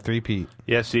going for that 3-peat.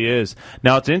 Yes, he is.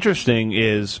 Now, what's interesting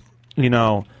is, you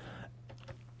know,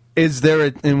 is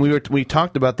there and we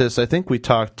talked about this. I think we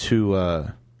talked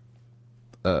to.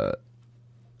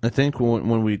 I think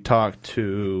when we talked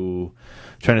to,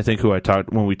 trying to think who I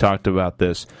talked when we talked about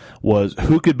this, was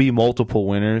who could be multiple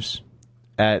winners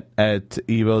at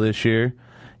Evo this year,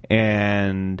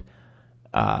 and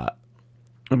I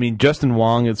mean, Justin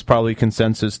Wong is probably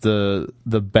consensus the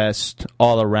best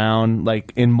all around,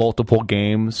 like in multiple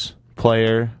games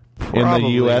player. In the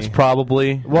U.S.,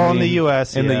 probably. Well, in the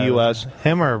U.S., in the U.S.,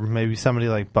 him or maybe somebody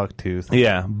like Bucktooth.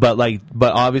 Yeah, but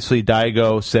obviously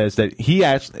Daigo says that he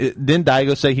actually didn't.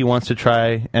 Daigo say he wants to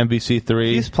try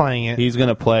MVC3. He's playing it. He's going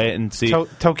to play it and see.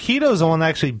 Tokido's the one that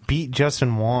actually beat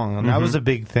Justin Wong, and that was a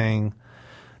big thing.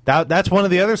 That's one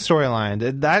of the other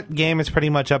storylines. That game is pretty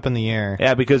much up in the air.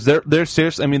 Yeah, because they're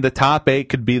serious. I mean, the top 8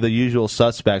 could be the usual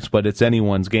suspects, but it's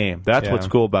anyone's game. That's what's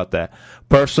cool about that.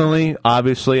 Personally,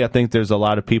 obviously, I think there's a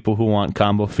lot of people who want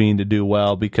Combo Fiend to do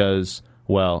well because,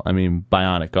 well, I mean,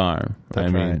 Bionic Arm.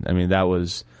 That's right. I mean, that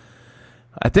was.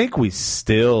 I think we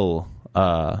still.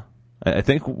 I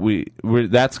think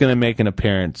that's going to make an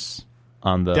appearance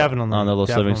on the Los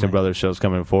Livingston Brothers shows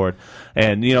coming forward.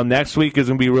 And, you know, next week is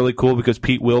going to be really cool because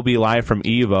Pete will be live from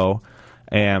Evo,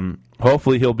 and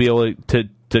hopefully he'll be able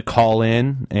to call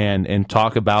in and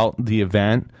talk about the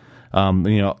event. You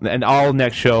know, and all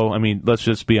next show, I mean, let's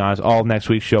just be honest, all next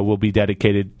week's show will be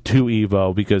dedicated to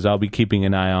Evo because I'll be keeping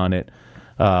an eye on it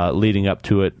leading up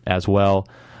to it as well.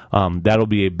 That'll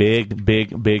be a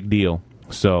big deal.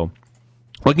 So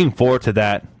looking forward to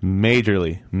that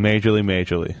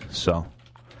majorly. So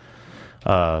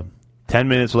 10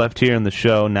 minutes left here in the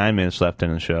show, 9 minutes left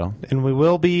in the show. And we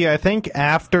will be, I think,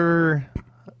 after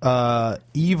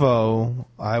Evo,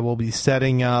 I will be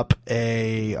setting up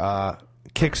a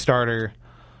Kickstarter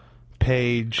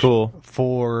page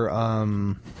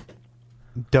for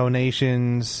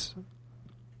donations,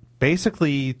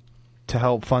 basically to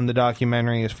help fund the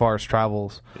documentary as far as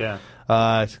travels. Yeah.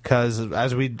 Because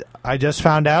I just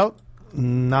found out,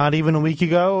 not even a week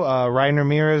ago, Ryan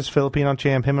Ramirez, Filipino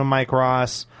champ, him and Mike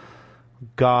Ross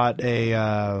got they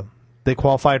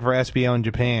qualified for SBO in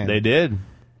Japan. They did.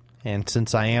 And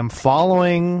since I am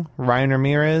following Ryan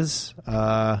Ramirez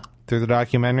through the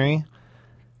documentary,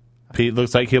 Pete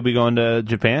looks like he'll be going to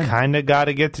Japan. Kind of got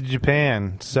to get to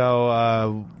Japan.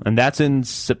 So, and that's in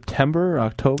September,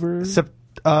 October?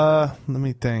 Let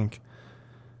me think.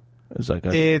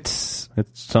 It's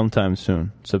sometime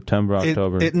soon. September,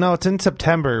 October. No, it's in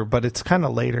September, but it's kind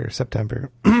of later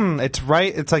September.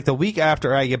 It's like the week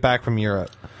after I get back from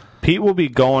Europe. Pete will be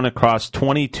going across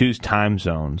 22 time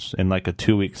zones in like a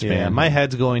 2-week span. Yeah, my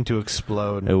head's going to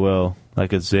explode. It will,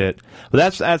 like a zit.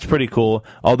 But that's pretty cool.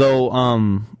 Although,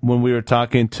 when we were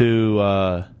talking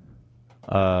to,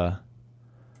 was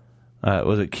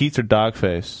it Keats or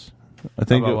Dogface? I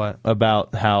think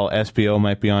about how SBO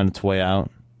might be on its way out.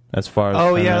 As far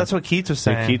as that's what Keats was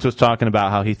saying. And Keats was talking about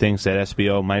how he thinks that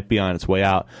SBO might be on its way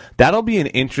out. That'll be an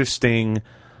interesting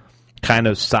kind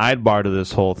of sidebar to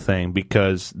this whole thing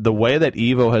because the way that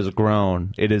Evo has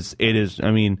grown, it is.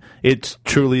 I mean, it's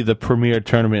truly the premier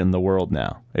tournament in the world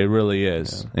now. It really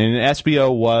is. Yeah. And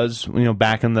SBO was,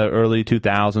 back in the early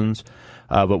 2000s,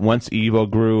 but once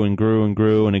Evo grew and grew and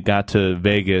grew, and it got to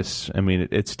Vegas, I mean,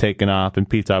 it's taken off. And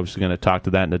Pete's obviously going to talk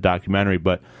to that in the documentary,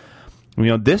 but.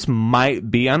 This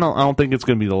might be. I don't think it's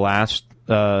going to be the last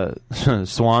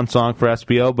swan song for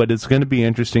SBO, but it's going to be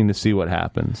interesting to see what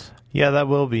happens. Yeah, that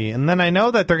will be. And then I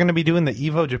know that they're going to be doing the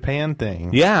Evo Japan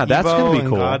thing. Yeah, that's going to be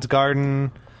cool. God's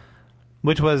Garden,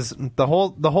 which was the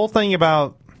whole thing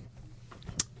about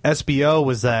SBO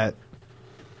was that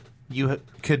you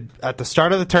could at the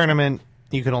start of the tournament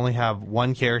you could only have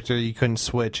one character. You couldn't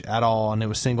switch at all, and it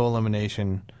was single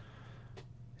elimination.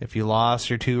 If you lost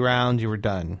your 2 rounds, you were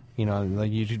done. You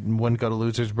wouldn't go to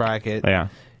loser's bracket. Yeah.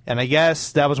 And I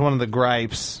guess that was one of the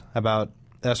gripes about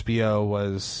SBO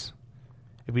was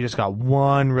if you just got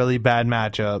one really bad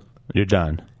matchup, you're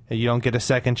done. You don't get a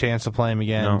second chance to play him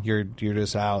again. No. You're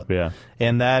just out. Yeah.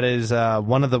 And that is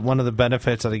one of the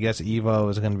benefits that I guess Evo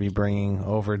is going to be bringing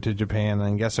over to Japan.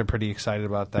 And I guess they're pretty excited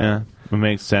about that. Yeah, it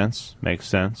makes sense.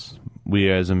 We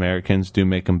as Americans do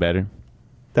make them better.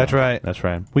 That's right. That's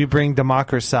right. We bring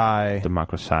democracy.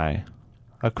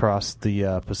 across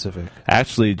the Pacific.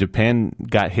 Actually, Japan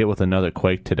got hit with another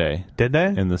quake today. Did they?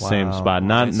 In the same spot.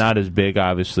 Not as big,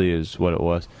 obviously, as what it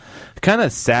was. Kind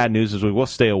of sad news is we'll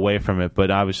stay away from it,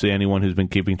 but obviously anyone who's been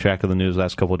keeping track of the news the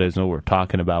last couple of days know what we're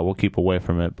talking about. We'll keep away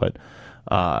from it. But,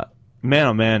 man,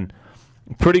 oh, man,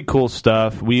 pretty cool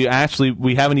stuff. We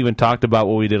haven't even talked about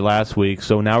what we did last week,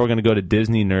 so now we're going to go to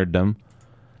Disney Nerddom.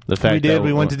 We did.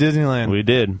 We went to Disneyland. We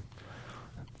did.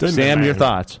 Sam, your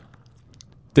thoughts?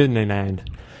 Disneyland.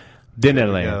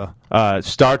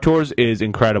 Star Tours is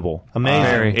incredible.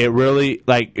 Amazing. It really,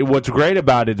 what's great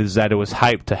about it is that it was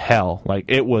hyped to hell.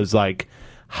 It was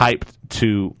hyped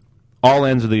to all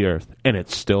ends of the earth, and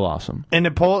it's still awesome. And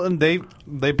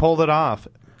they pulled it off.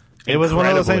 It was one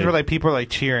of those things where people were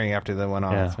cheering after they went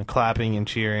off, and clapping and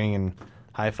cheering and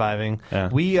high fiving. Yeah.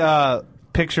 We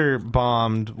picture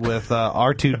bombed with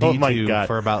R2D2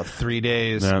 for about 3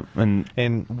 days,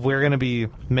 and we're gonna be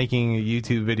making a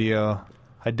YouTube video.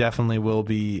 I definitely will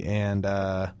be, and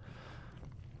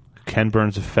Ken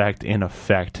Burns effect in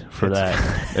effect for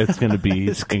that. It's going to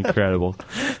be incredible.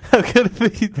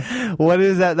 What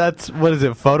is that? What is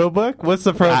it? Photobook? What's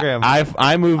the program?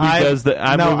 iMovie does the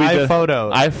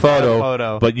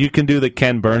iPhoto. But you can do the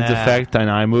Ken Burns effect on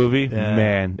iMovie. Yeah.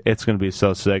 Man, it's going to be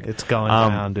so sick. It's going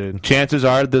down, dude. Chances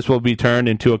are this will be turned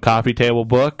into a coffee table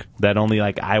book that only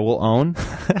I will own,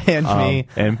 and me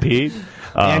and Pete.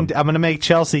 And I'm going to make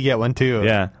Chelsea get one too.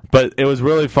 Yeah, but it was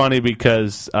really funny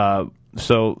because the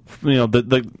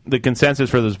consensus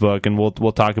for this book, and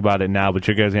we'll talk about it now, but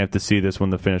you guys are going to have to see this when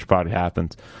the finished product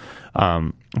happens.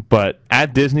 But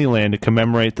at Disneyland, to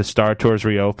commemorate the Star Tours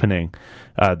reopening,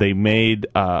 they made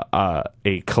a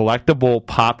collectible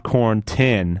popcorn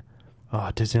tin. Oh,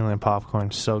 Disneyland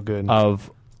popcorn, so good. Of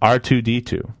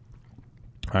R2D2. All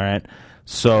right.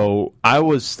 So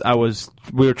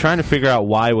we were trying to figure out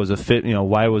why it was a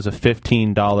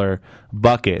 $15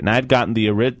 bucket, and I'd gotten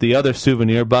the other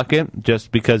souvenir bucket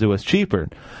just because it was cheaper,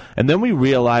 and then we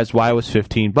realized why it was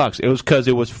 $15. It was because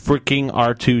it was freaking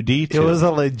R2D2. It was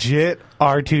a legit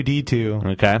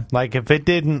R2D2. Okay, if it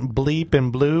didn't bleep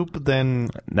and bloop, then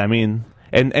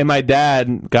and my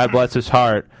dad, God bless his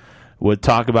heart, would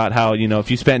talk about how, if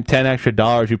you spent $10 extra,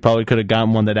 you probably could have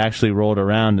gotten one that actually rolled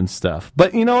around and stuff.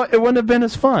 But, it wouldn't have been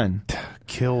as fun.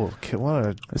 Kill what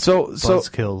a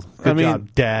buzzkill. Good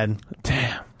job, Dad.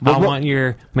 Damn. I want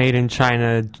your made in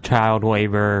China child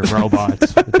labor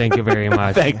robots. Thank you very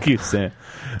much. Thank you, Sam.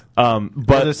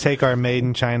 Let us take our made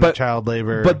in China child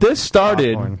labor. But this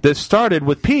started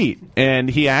with Pete, and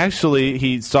he saw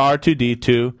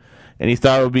R2D2, and he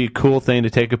thought it would be a cool thing to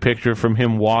take a picture from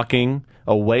him walking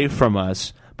away from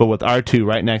us, but with R2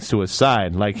 right next to his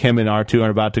side, like him and R2 are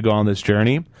about to go on this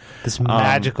journey, this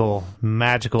magical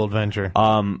adventure.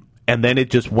 And then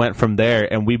it just went from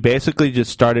there, and we basically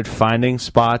just started finding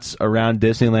spots around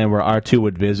Disneyland where R2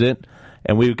 would visit,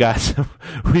 and we got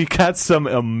some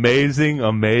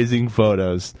amazing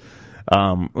photos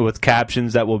with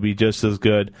captions that will be just as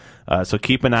good. So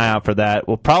keep an eye out for that.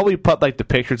 We'll probably put the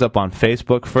pictures up on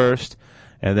Facebook first.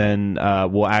 And then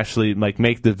we'll actually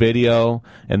make the video,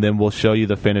 and then we'll show you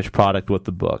the finished product with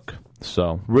the book.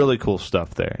 So really cool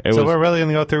stuff there. We're really going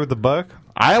to go through with the book?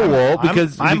 I will,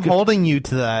 because I'm holding you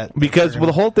to that. Because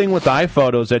the whole thing with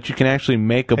iPhoto is that you can actually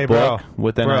make a book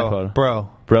with an iPhoto.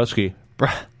 Broski.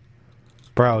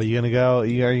 Bro, you gonna go? Are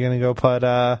you gonna go put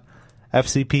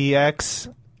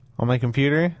FCPX on my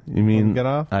computer? You mean get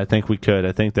off? I think we could.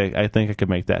 I think I could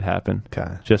make that happen.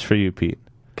 Okay, just for you, Pete.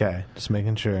 Okay, just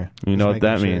making sure. You know what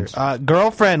that means.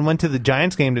 Girlfriend went to the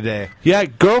Giants game today. Yeah,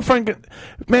 girlfriend,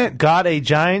 got a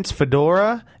Giants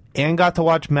fedora and got to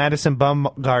watch Madison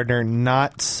Bumgarner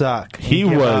not suck. He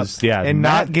was,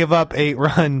 not give up 8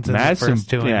 runs in the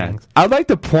first 2 innings. I'd like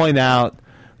to point out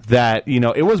that,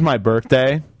 it was my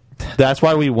birthday. That's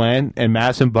why we went, and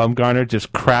Madison Bumgarner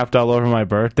just crapped all over my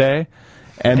birthday.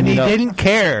 And he didn't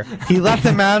care. He left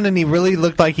him out, and he really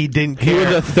looked like he didn't care.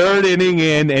 He was a third inning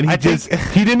in, and he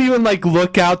didn't even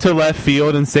look out to left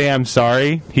field and say I'm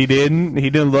sorry. He didn't.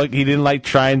 He didn't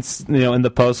try and in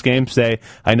the post game say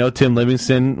I know Tim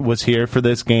Livingston was here for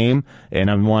this game,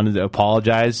 and I wanted to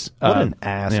apologize. What an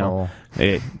asshole!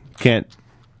 It can't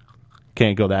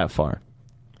go that far.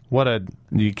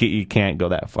 You can't go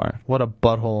that far. What a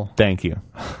butthole! Thank you.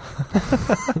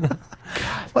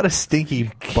 What a stinky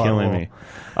butthole. Killing me.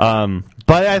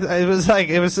 But it was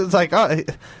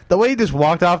the way he just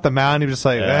walked off the mound. He was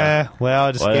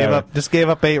just just gave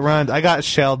up 8 runs. I got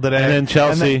shelled today. And then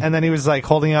Chelsea, and then he was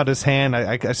holding out his hand.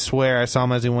 I swear I saw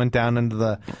him as he went down into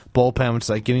the bullpen. It's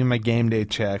give me my game day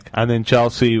check. And then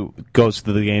Chelsea goes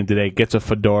to the game today, gets a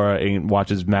fedora, and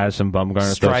watches Madison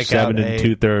Bumgarner throw 7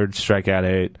 2/3, strikeout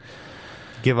 8.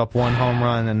 give up one home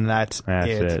run, and that's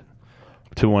it.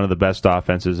 To one of the best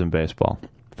offenses in baseball.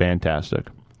 Fantastic.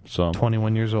 So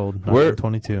 21 years old. We're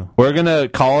 22. We're gonna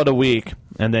call it a week,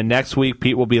 and then next week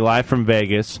Pete will be live from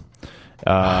Vegas.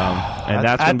 And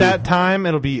that's at that time,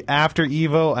 it'll be after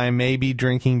Evo. I may be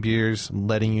drinking beers,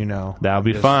 letting you know. That'll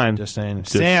be fine. Just saying.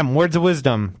 Sam, words of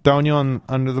wisdom. Throwing you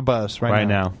under the bus right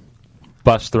now.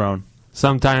 Bus thrown.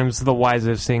 Sometimes the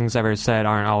wisest things ever said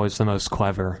aren't always the most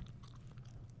clever.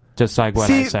 Just like what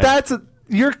I said.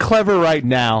 You're clever right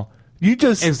now. You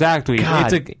just exactly.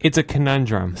 God. It's a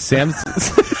conundrum. Sam's.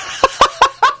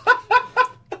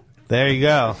 There you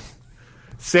go.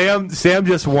 Sam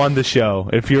just won the show.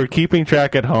 If you're keeping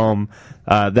track at home,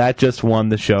 that just won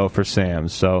the show for Sam.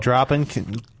 So dropping.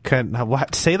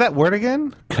 What? Say that word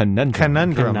again.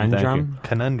 Conundrum.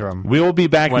 Conundrum. We will be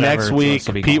back next week.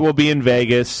 Pete will be in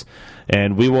Vegas,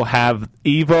 and we will have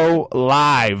Evo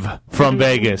live from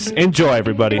Vegas. Enjoy,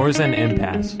 everybody. Or is it an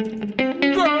impasse?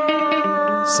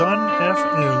 Sun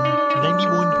FM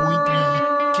 91.